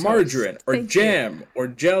 or margarine, or jam, or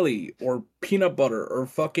jelly, or peanut butter, or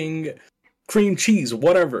fucking cream cheese,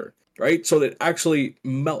 whatever, right? So that it actually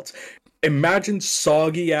melts. Imagine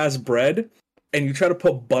soggy ass bread. And you try to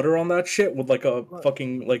put butter on that shit with like a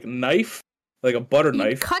fucking knife, like a butter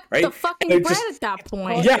knife, cut right? the fucking bread at that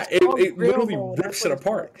point. Yeah, it literally rips it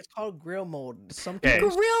apart. It's called grill mode.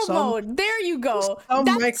 Grill mode. There you go.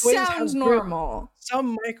 That sounds normal.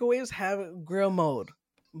 Some microwaves have grill mode.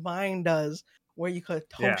 Mine does, where you could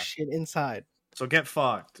toast shit inside. So get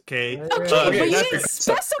fucked, okay? Okay, but you didn't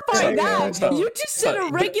specify that. You just said a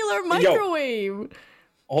regular microwave.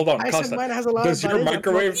 Hold on, Kosta. Does your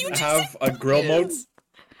microwave have a grill mode?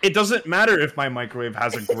 It doesn't matter if my microwave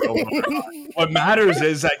has a grill mode. What matters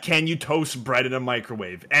is that can you toast bread in a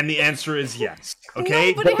microwave? And the answer is yes.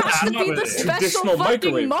 Okay? No, but it has to be the special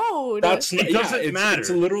fucking mode. It doesn't matter. It's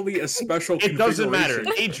literally a special It doesn't matter.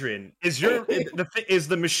 Adrian, is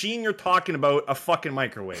the machine you're talking about a fucking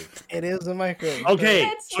microwave? It is a microwave.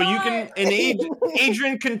 Okay, so you can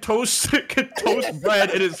Adrian can toast bread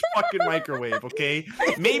in his fucking microwave, okay?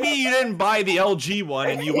 Maybe you didn't buy the LG one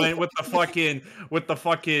and you went with the fucking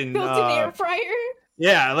built-in air fryer.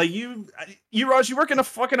 Yeah, like you Raj, you work in a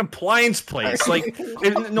fucking appliance place. Like,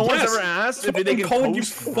 no one's ever asked if they can calling you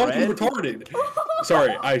toast fucking retarded.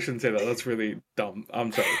 Sorry, I shouldn't say that. That's really dumb.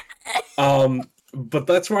 I'm sorry. But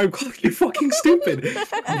that's why I'm calling you fucking stupid.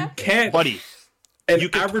 You can't, buddy. An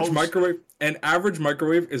average microwave. an average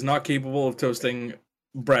microwave is not capable of toasting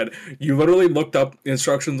bread. You literally looked up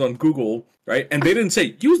instructions on Google, right? And they didn't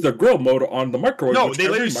say use the grill mode on the microwave. No, they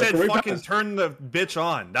literally said fucking turn the bitch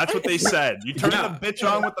on. That's what they said. You turn the bitch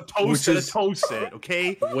on with the toast and toast it,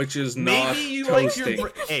 okay? Which is not maybe you toasting.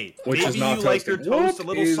 like your like your toast a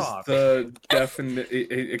little soft. The definite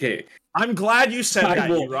okay. I'm glad you said that,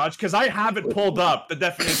 Yuvraj, because I have it pulled up, the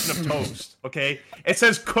definition of toast, okay? It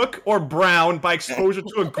says cook or brown by exposure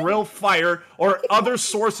to a grill fire or other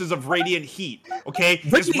sources of radiant heat, okay?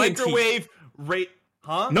 This microwave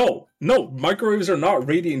huh? No, microwaves are not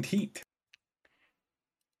radiant heat.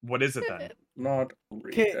 What is it then? Not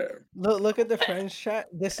okay. Look at the French chat.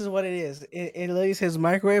 This is what it is. It literally says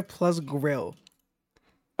microwave plus grill.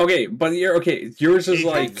 Okay, but yours is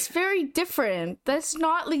like... That's very different. That's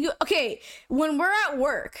not like... Okay, when we're at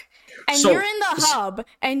work, and you're in the hub,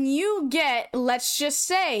 and you get, let's just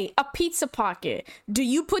say, a pizza pocket, do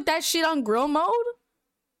you put that shit on grill mode?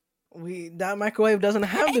 That microwave doesn't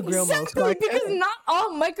have the grill mode. Exactly, because not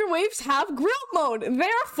all microwaves have grill mode.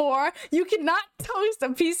 Therefore, you cannot toast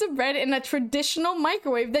a piece of bread in a traditional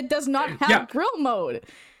microwave that does not have grill mode.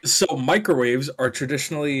 So microwaves are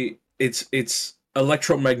traditionally... It's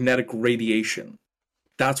electromagnetic radiation.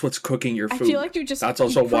 That's what's cooking your food. I feel like you just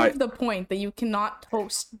proved the point that you cannot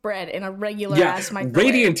toast bread in a regular ass microwave.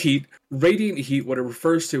 Radiant heat, what it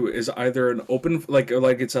refers to is either an open, like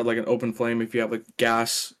it's like an open flame if you have like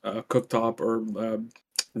gas cooktop or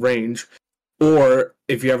range, or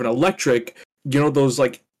if you have an electric, those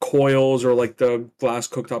like coils or like the glass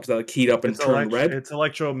cooktops that like heat up and turn red. It's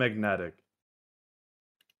electromagnetic.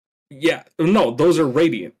 Yeah, no, those are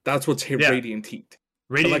radiant. That's what's radiant heat.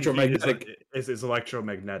 Radiant electromagnetic heat is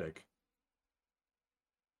electromagnetic.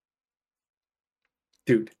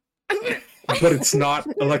 Dude. But it's not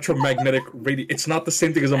electromagnetic radiant. It's not the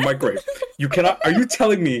same thing as a microwave. Are you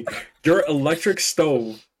telling me your electric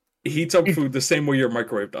stove heats up food the same way your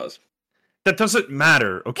microwave does? That doesn't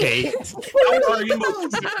matter, okay? Don't argue about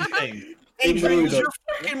different things. Adrian, is your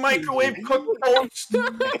fucking microwave cooked toast?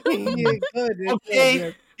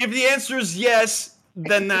 Okay? If the answer is yes,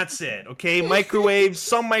 then that's it, okay?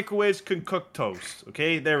 Some microwaves can cook toast,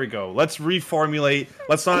 okay? There we go. Let's reformulate.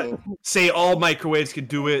 Let's not say all microwaves can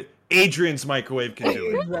do it. Adrian's microwave can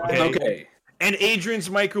do it, okay? And Adrian's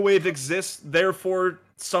microwave exists, therefore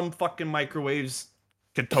some fucking microwaves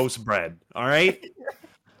can toast bread, all right?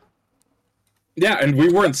 Yeah, and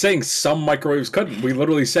we weren't saying some microwaves couldn't. We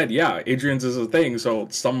literally said, Adrian's is a thing, so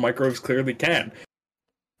some microwaves clearly can.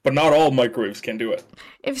 But not all microwaves can do it.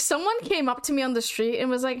 If someone came up to me on the street and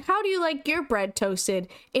was like, how do you like your bread toasted?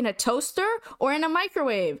 In a toaster or in a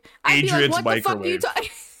microwave? I'd Adrian's be like, what microwave. The fuck are you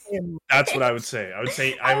talking? That's what I would say.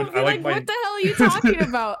 I would like my... What the hell are you talking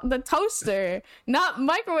about? The toaster. Not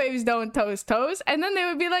microwaves don't toast. And then they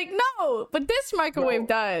would be like, no, but this microwave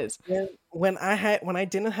does. When I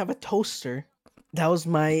didn't have a toaster, that was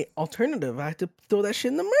my alternative. I had to throw that shit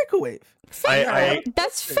in the microwave.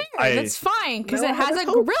 That's fair. That's fine because it has a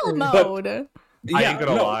grill mode. I ain't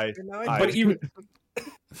gonna lie. But even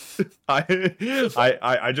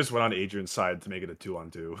I just went on Adrian's side to make it a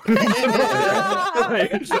 2-on-2.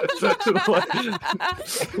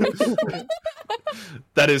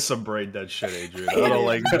 That is some brain dead shit, Adrian. I don't know,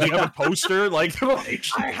 like, do you have a toaster?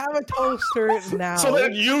 I have a toaster now. So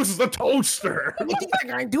then use the toaster. What do you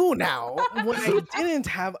think I do now? When I didn't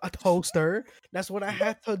have a toaster, that's what I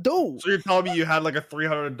had to do. So you're telling me you had like a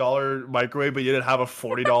 $300 microwave, but you didn't have a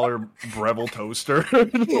 $40 Breville toaster?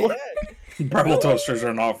 Breville toasters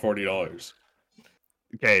are not $40.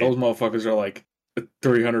 Okay, those motherfuckers are like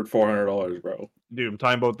 $300, $400, bro. Dude, I'm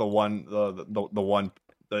talking about the one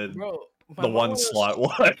slot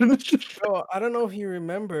one. Bro, I don't know if you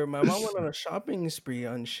remember, my mom went on a shopping spree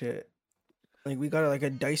on shit. Like, we got like a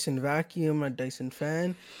Dyson vacuum, a Dyson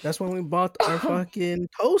fan. That's when we bought our fucking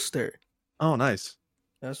toaster. Oh, nice.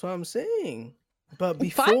 That's what I'm saying. But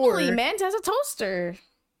before, finally, man has a toaster.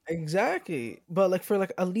 Exactly. But like for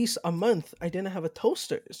like at least a month, I didn't have a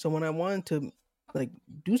toaster. So when I wanted to like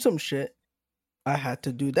do some shit, I had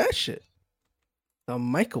to do that shit. The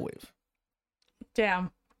microwave.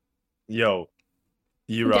 Damn. Yo,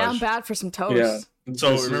 Yuvraj. Down bad for some toast. Yeah.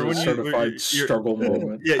 So remember when certified struggle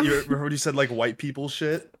moment. Yeah, you remember when you said like white people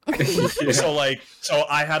shit? Yeah. So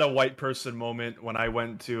I had a white person moment when I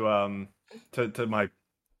went to my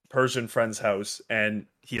Persian friend's house, and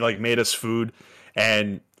he like made us food,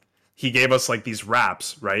 and he gave us like these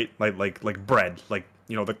wraps, right? Like bread, like,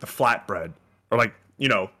 you know, like the flat bread, or like, you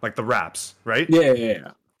know, like the wraps, right?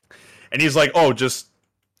 Yeah. And he's like, just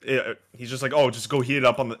go heat it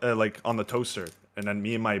up on the on the toaster. And then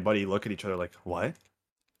me and my buddy look at each other like, what?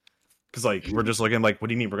 Because like we're just looking like, what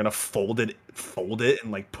do you mean we're gonna fold it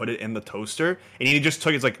and like put it in the toaster? And he just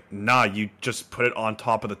took it's like, nah, you just put it on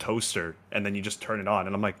top of the toaster and then you just turn it on.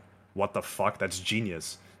 And I'm like, what the fuck? That's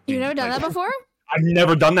genius. You've never done that before? I've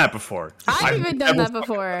never done that before. I've even done that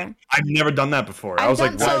before. I've never done that before. I was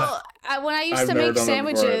like, what? When I used to make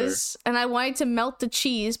sandwiches and I wanted to melt the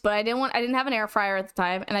cheese, but I didn't have an air fryer at the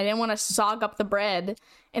time, and I didn't want to sog up the bread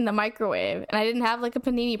in the microwave, and I didn't have like a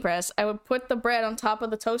panini press. I would put the bread on top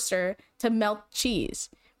of the toaster to melt cheese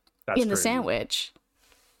in the sandwich.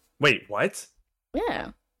 Wait, what? Yeah.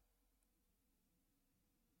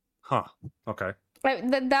 Huh. Okay.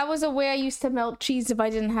 That was a way I used to melt cheese if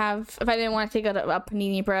I didn't want to take a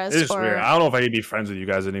panini press. It is weird. I don't know if I could be friends with you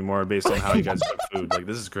guys anymore based on how you guys cook food. Like,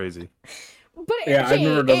 this is crazy. But yeah, I've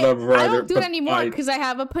never done that before. I don't do it anymore because I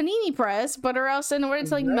have a panini press. But or else, in order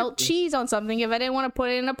to like melt cheese on something, if I didn't want to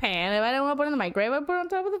put it in a pan, if I didn't want to put it in the microwave, I put it on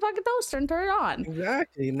top of the fucking toaster and turn it on.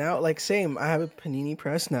 Exactly. Now, like same, I have a panini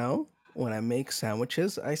press now. When I make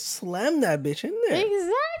sandwiches, I slam that bitch in there.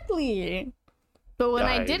 Exactly. But when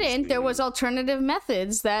I didn't, there was alternative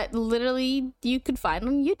methods that literally you could find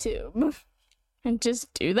on YouTube. And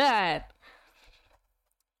just do that.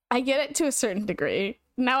 I get it to a certain degree.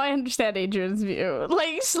 Now I understand Adrian's view.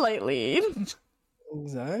 Like, slightly.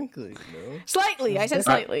 Exactly, bro. Slightly. I said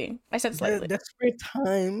slightly. Desperate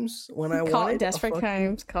times when I wanted desperate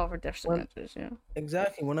times call for desperate measures, yeah.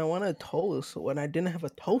 Exactly. When I wanted a toast, when I didn't have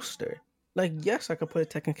a toaster. Like, yes, I could put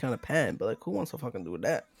it technically on a pan, but like, who wants to fucking do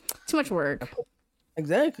that? Too much work.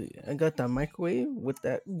 Exactly. I got that microwave with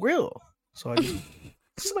that grill. So I just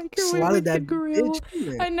slotted that grill.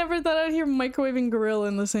 I never thought I'd hear microwave and grill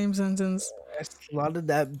in the same sentence. I slotted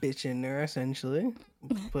that bitch in there, essentially.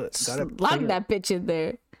 Slotted that bitch in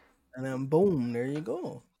there. And then boom, there you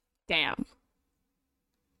go. Damn.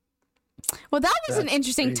 Well, that was an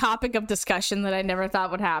interesting topic of discussion that I never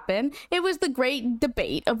thought would happen. It was the great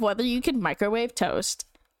debate of whether you could microwave toast.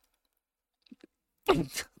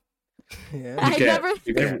 Yeah.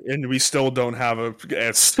 And we still don't have a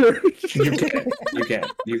answer. You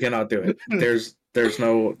can't. You cannot do it. There's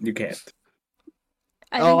no. You can't.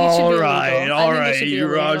 All right.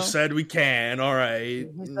 Yuvraj said we can. All right.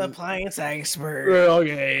 The appliance expert.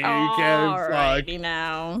 Okay. You can. Alrighty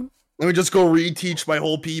now. Let me just go reteach my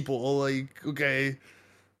whole people. Like, okay.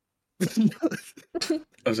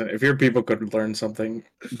 Listen, if your people could learn something,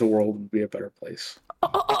 the world would be a better place.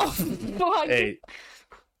 Hey.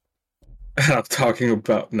 I'm talking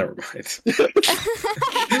about. Never mind.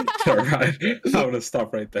 Never mind. I'm gonna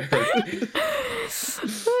stop right there.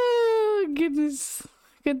 Oh, goodness.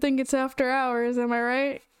 Good thing it's after hours, am I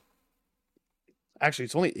right? Actually,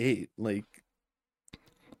 it's only 8. Like.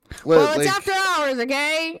 Well, it's after hours,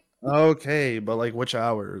 okay? Okay, but like, which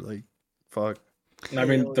hour? Like, fuck. I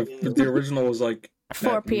mean, the original was like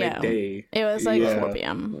 4 p.m. Midday. It was like 4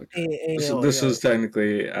 p.m. This is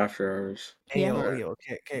technically after hours. Okay.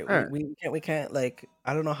 Right. We can't like,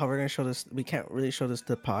 I don't know how we're gonna show this. We can't really show this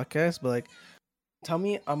to the podcast, but like, tell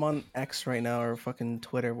me I'm on X right now or fucking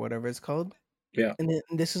Twitter, whatever it's called. Yeah. And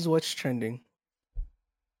this is what's trending.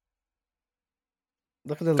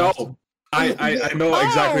 Look at the list. I know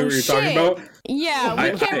exactly what you're talking about.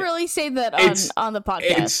 Yeah, we can't really say that on the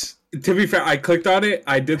podcast. To be fair, I clicked on it.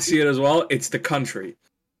 I did see it as well. It's the country.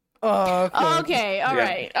 Oh, okay. All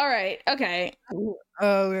right. Okay. I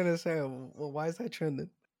was gonna say, well, why is that trending?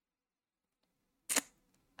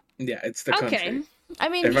 Yeah, it's the country. Okay. I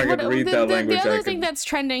mean, if I could read that language, the other thing that's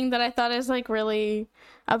trending that I thought is like really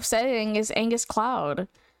upsetting is Angus Cloud.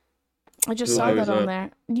 I just saw that on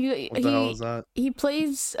there. What the hell is that? He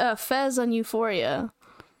plays Fez on Euphoria.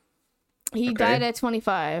 He died at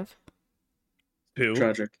 25. Who?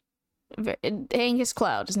 Tragic. Angus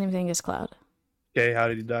Cloud. His name's Angus Cloud. Okay, how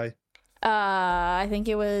did he die? I think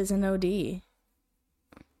it was an OD.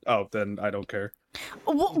 Oh, then I don't care.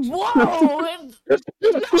 Whoa!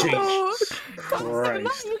 Jesus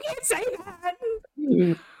Christ. No, you can't say that.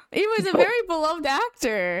 He was a very beloved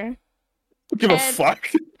actor. Give a fuck.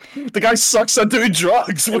 The guy sucks at doing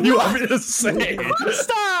drugs. What do you want me to say?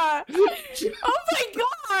 Stop! Oh my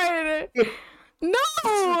god!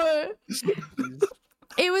 No!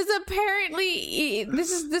 It was apparently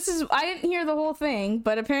this is I didn't hear the whole thing,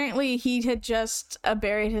 but apparently he had just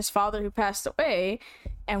buried his father who passed away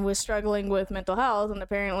and was struggling with mental health, and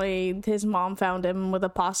apparently his mom found him with a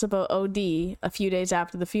possible OD a few days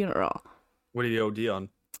after the funeral. What did he OD on?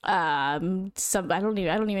 I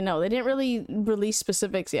don't even know. They didn't really release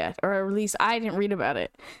specifics yet, or at least I didn't read about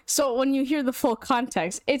it. So when you hear the full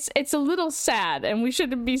context, it's a little sad, and we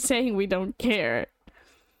shouldn't be saying we don't care.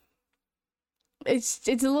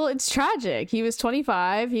 it's tragic. He was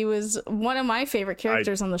 25. He was one of my favorite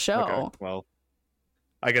characters on the show. Okay, well,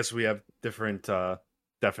 I guess we have different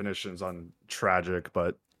definitions on tragic,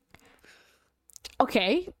 but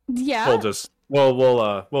okay, yeah. We'll just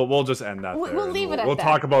end that. We'll leave it at that. We'll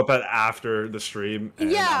talk about that after the stream.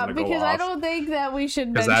 Yeah, because I don't think that we should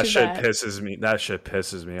mention that shit pisses me. That shit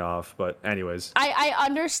pisses me off. But anyways, I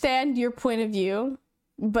understand your point of view,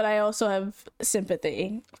 but I also have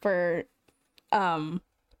sympathy for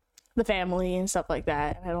the family and stuff like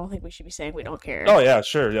that. And I don't think we should be saying we don't care. Oh yeah,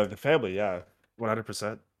 sure, yeah, the family, yeah,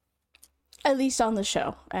 100%. At least on the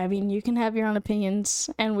show. I mean, you can have your own opinions,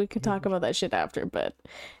 and we can talk about that shit after, but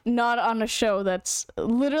not on a show that's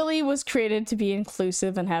literally was created to be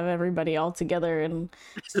inclusive and have everybody all together and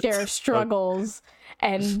share struggles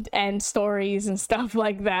and stories and stuff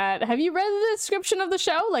like that. Have you read the description of the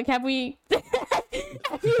show? Like, have you read what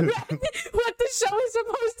the show is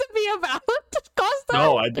supposed to be about, Kosta?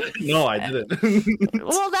 No, I didn't.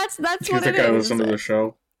 Well, that's what it is. You think I listened to the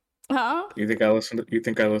show? Huh? You think I listen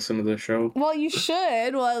to the show? Well, you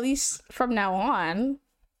should. Well, at least from now on.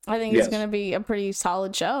 I think it's going to be a pretty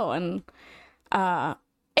solid show, and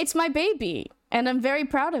it's my baby, and I'm very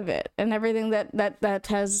proud of it and everything that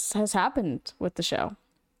has happened with the show.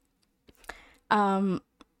 But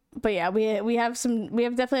yeah, we definitely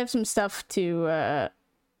have some stuff to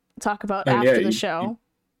talk about after the show.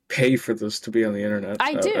 Pay for this to be on the internet.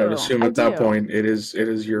 I do. I'd assume at that point it is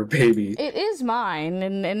your baby. It is mine,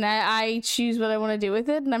 and I choose what I want to do with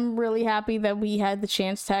it, and I'm really happy that we had the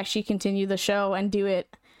chance to actually continue the show and do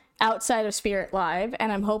it outside of Spirit Live,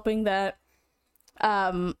 and I'm hoping that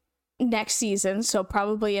next season, so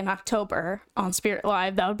probably in October on Spirit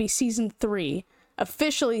Live, that would be season 3,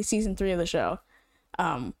 officially season 3 of the show.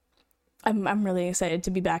 I'm really excited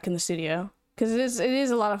to be back in the studio because it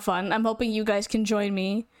is a lot of fun. I'm hoping you guys can join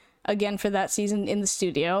me again for that season in the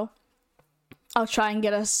studio. I'll try and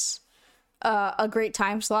get us a great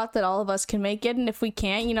time slot that all of us can make it, and if we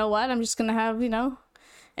can't, you know what, I'm just gonna have,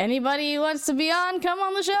 anybody who wants to be on, come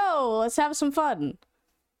on the show, let's have some fun,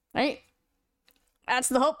 right? That's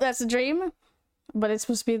the hope, that's the dream, but it's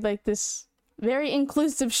supposed to be like this very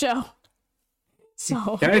inclusive show.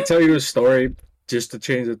 So can I tell you a story just to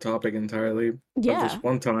change the topic entirely? Yeah. This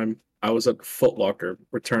one time I was at Foot Locker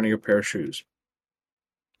returning a pair of shoes.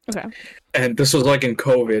 Okay. And this was like in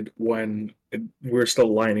COVID when we were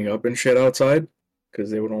still lining up and shit outside because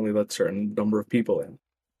they would only let certain number of people in.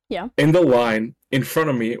 Yeah. In the line in front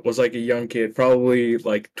of me was like a young kid, probably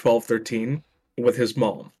like 12, 13, with his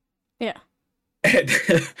mom. Yeah. And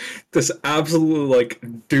this absolute like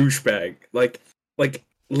douchebag, like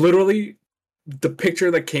literally the picture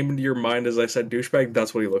that came into your mind as I said douchebag,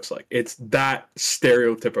 that's what he looks like. It's that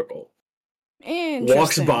stereotypical.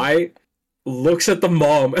 Walks by, looks at the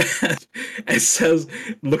mom and says,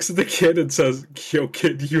 looks at the kid and says, "Yo,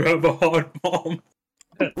 kid, you have a hot mom."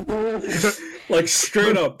 Like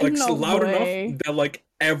straight up, like No loud way. enough that like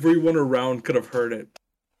everyone around could have heard it.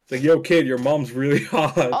 It's like, "Yo, kid, your mom's really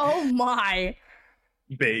hot." Oh my.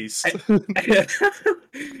 Base. And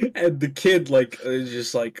the kid like is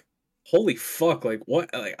just like, holy fuck, like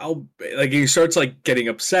what, like he starts like getting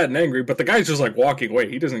upset and angry, but the guy's just like walking away.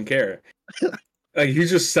 He doesn't care. Like he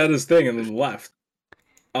just said his thing and then left.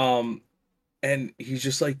 And he's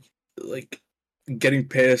just like getting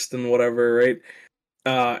pissed and whatever, right?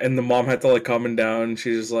 And the mom had to like calm him down.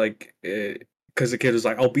 She's just like, because the kid was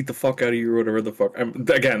like, "I'll beat the fuck out of you," or whatever the fuck.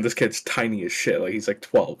 Again, this kid's tiny as shit. Like he's like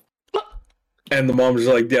 12. And the mom's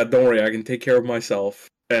just like, "Yeah, don't worry, I can take care of myself."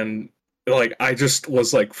 And like I just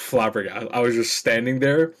was like flabbergasted. I was just standing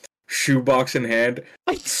there, shoebox in hand,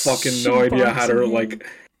 fucking no idea how to like,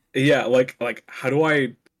 yeah, like how do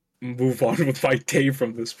I move on with my day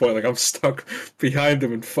from this point? Like I'm stuck behind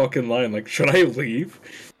him in fucking line. Like should I leave?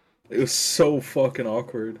 It was so fucking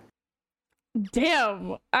awkward.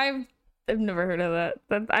 Damn, I've never heard of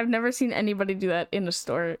that. I've never seen anybody do that in a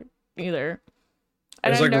store either.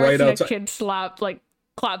 And I've never seen a kid clap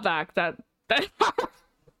back that.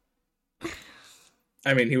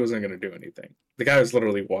 I mean, he wasn't gonna do anything. The guy was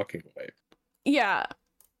literally walking away. Yeah,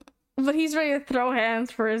 but he's ready to throw hands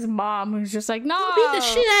for his mom, who's just like, "No, I'll beat the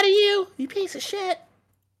shit out of you, you piece of shit."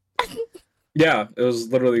 Yeah, it was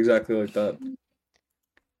literally exactly like that.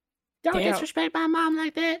 Don't disrespect my mom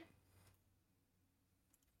like that.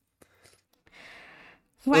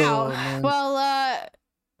 Wow. Oh, well,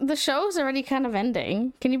 the show's already kind of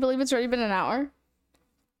ending. Can you believe it's already been an hour?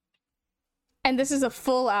 And this is a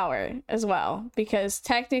full hour as well, because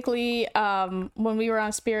technically, when we were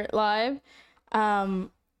on Spirit Live,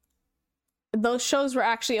 those shows were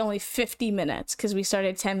actually only 50 minutes, because we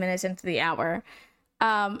started 10 minutes into the hour.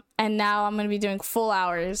 And now I'm going to be doing full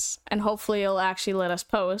hours, and hopefully it'll actually let us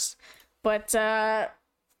post. But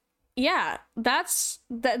yeah, this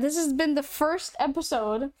has been the first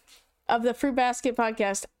episode of the Fruit Basket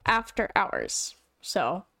podcast after hours.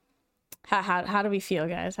 So how do we feel,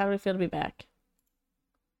 guys? How do we feel to be back?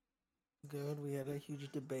 Good. We had a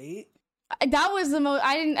huge debate. That was the most.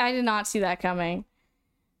 I did not see that coming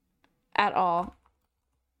at all.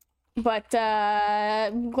 But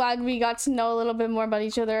glad we got to know a little bit more about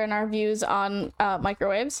each other and our views on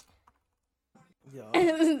microwaves.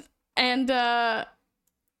 Yeah. And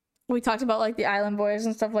we talked about like the Island Boys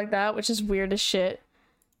and stuff like that, which is weird as shit.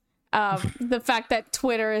 The fact that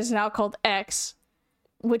Twitter is now called X,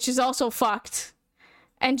 which is also fucked,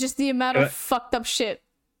 and just the amount of fucked up shit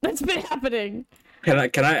that's been happening. Can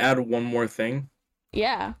I add one more thing?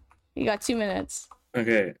 Yeah, you got 2 minutes.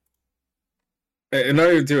 Okay. In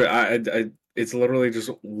order to do it, it's literally just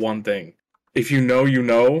one thing. If you know, you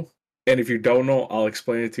know, and if you don't know, I'll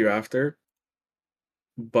explain it to you after.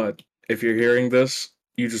 But if you're hearing this,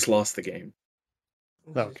 you just lost the game.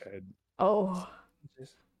 Okay. Oh.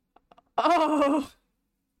 Oh.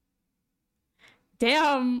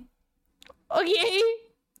 Damn. Okay.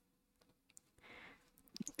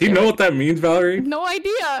 Do you know what that means, Valerie? No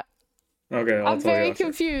idea. Okay, I'm very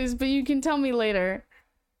confused, but you can tell me later.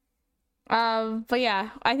 But yeah,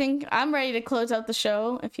 I think I'm ready to close out the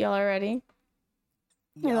show if y'all are ready.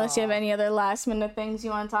 Yeah. Unless you have any other last minute things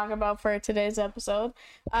you want to talk about for today's episode.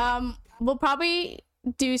 We'll probably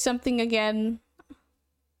do something again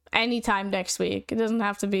anytime next week. It doesn't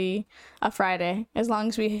have to be a Friday, as long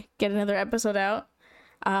as we get another episode out.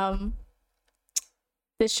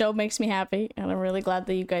 This show makes me happy, and I'm really glad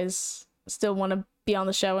that you guys still want to be on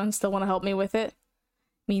the show and still want to help me with it.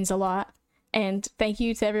 Means a lot. And thank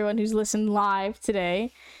you to everyone who's listened live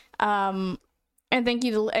today. And thank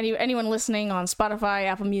you to anyone listening on Spotify,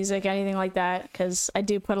 Apple Music, anything like that, because I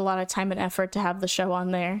do put a lot of time and effort to have the show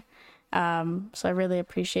on there. So I really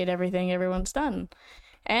appreciate everything everyone's done.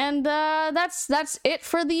 And that's it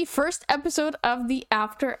for the first episode of the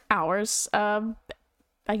After Hours,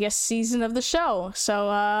 I guess, season of the show. So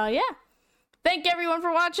yeah, thank everyone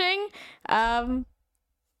for watching.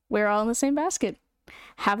 We're all in the same basket.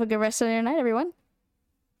 Have a good rest of your night, everyone.